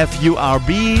 or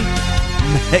F-U-R-B.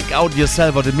 Make out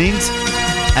yourself what it means.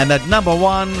 And at number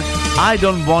 1, I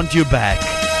Don't Want You Back.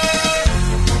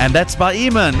 And that's by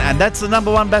Eamon. And that's the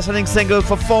number 1 best-selling single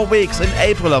for 4 weeks in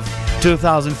April of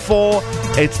 2004.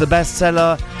 It's the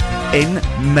bestseller in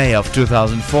May of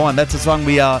 2004. And that's the song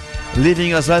we are leaving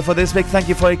you as well for this week. Thank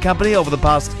you for your company over the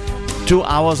past 2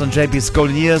 hours on JP's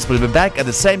Golden Years. We'll be back at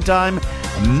the same time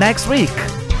next week.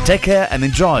 Take care and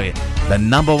enjoy the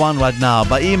number 1 right now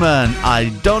by Eamon, I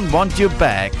Don't Want You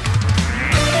Back.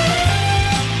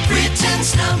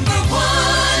 Britain's number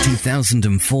 1.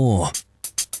 2004.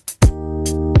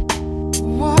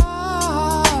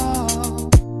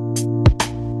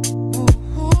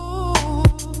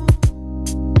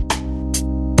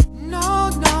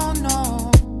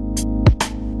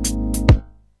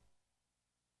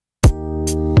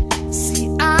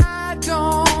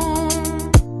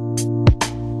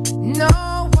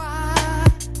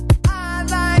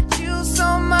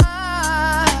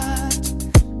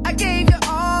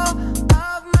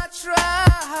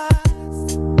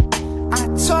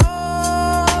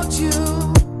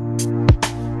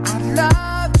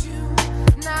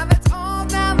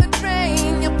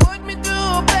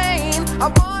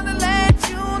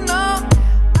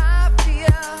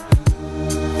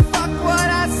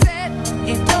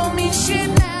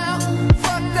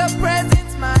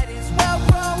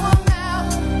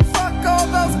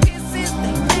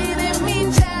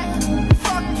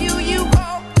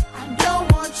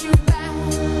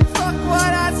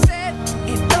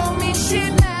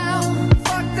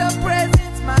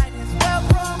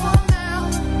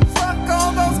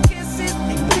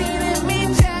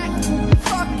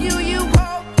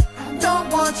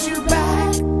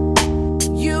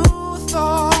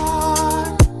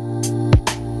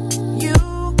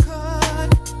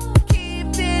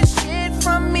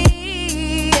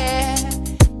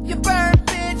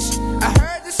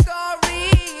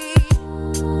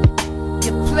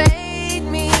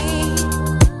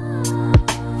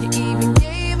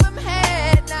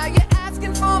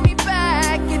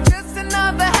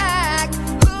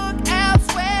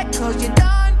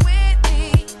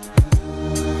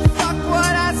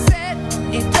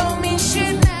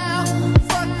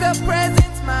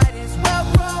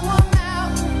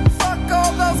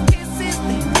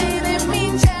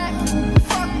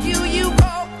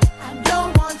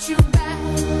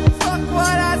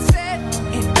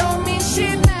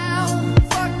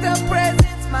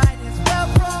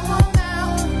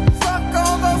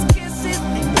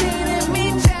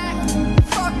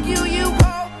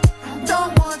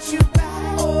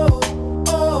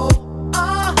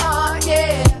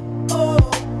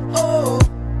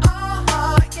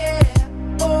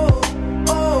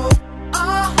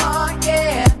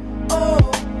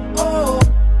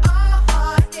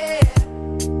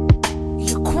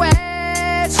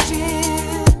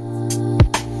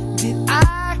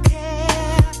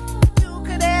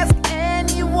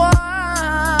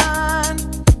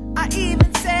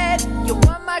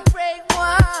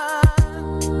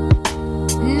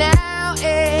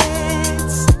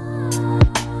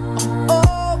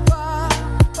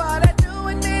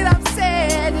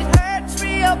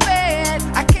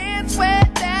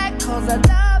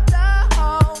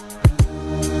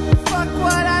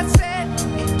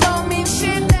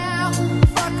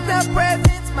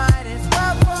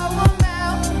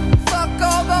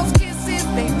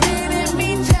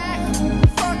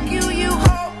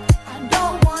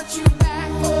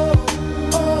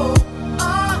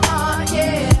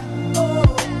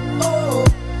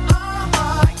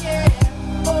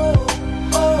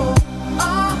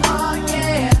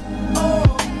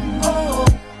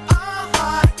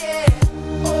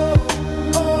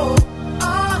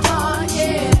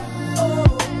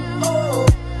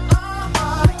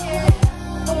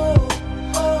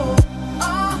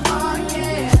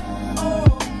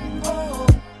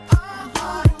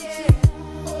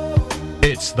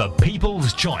 The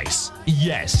people's choice.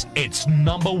 Yes, it's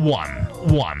number one.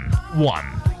 One.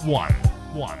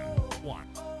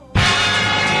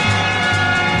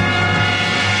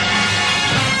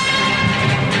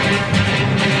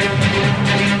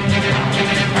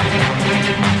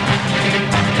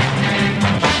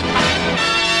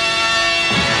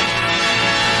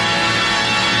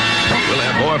 We'll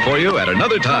have more for you at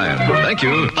another time. Thank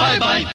you. Bye-bye.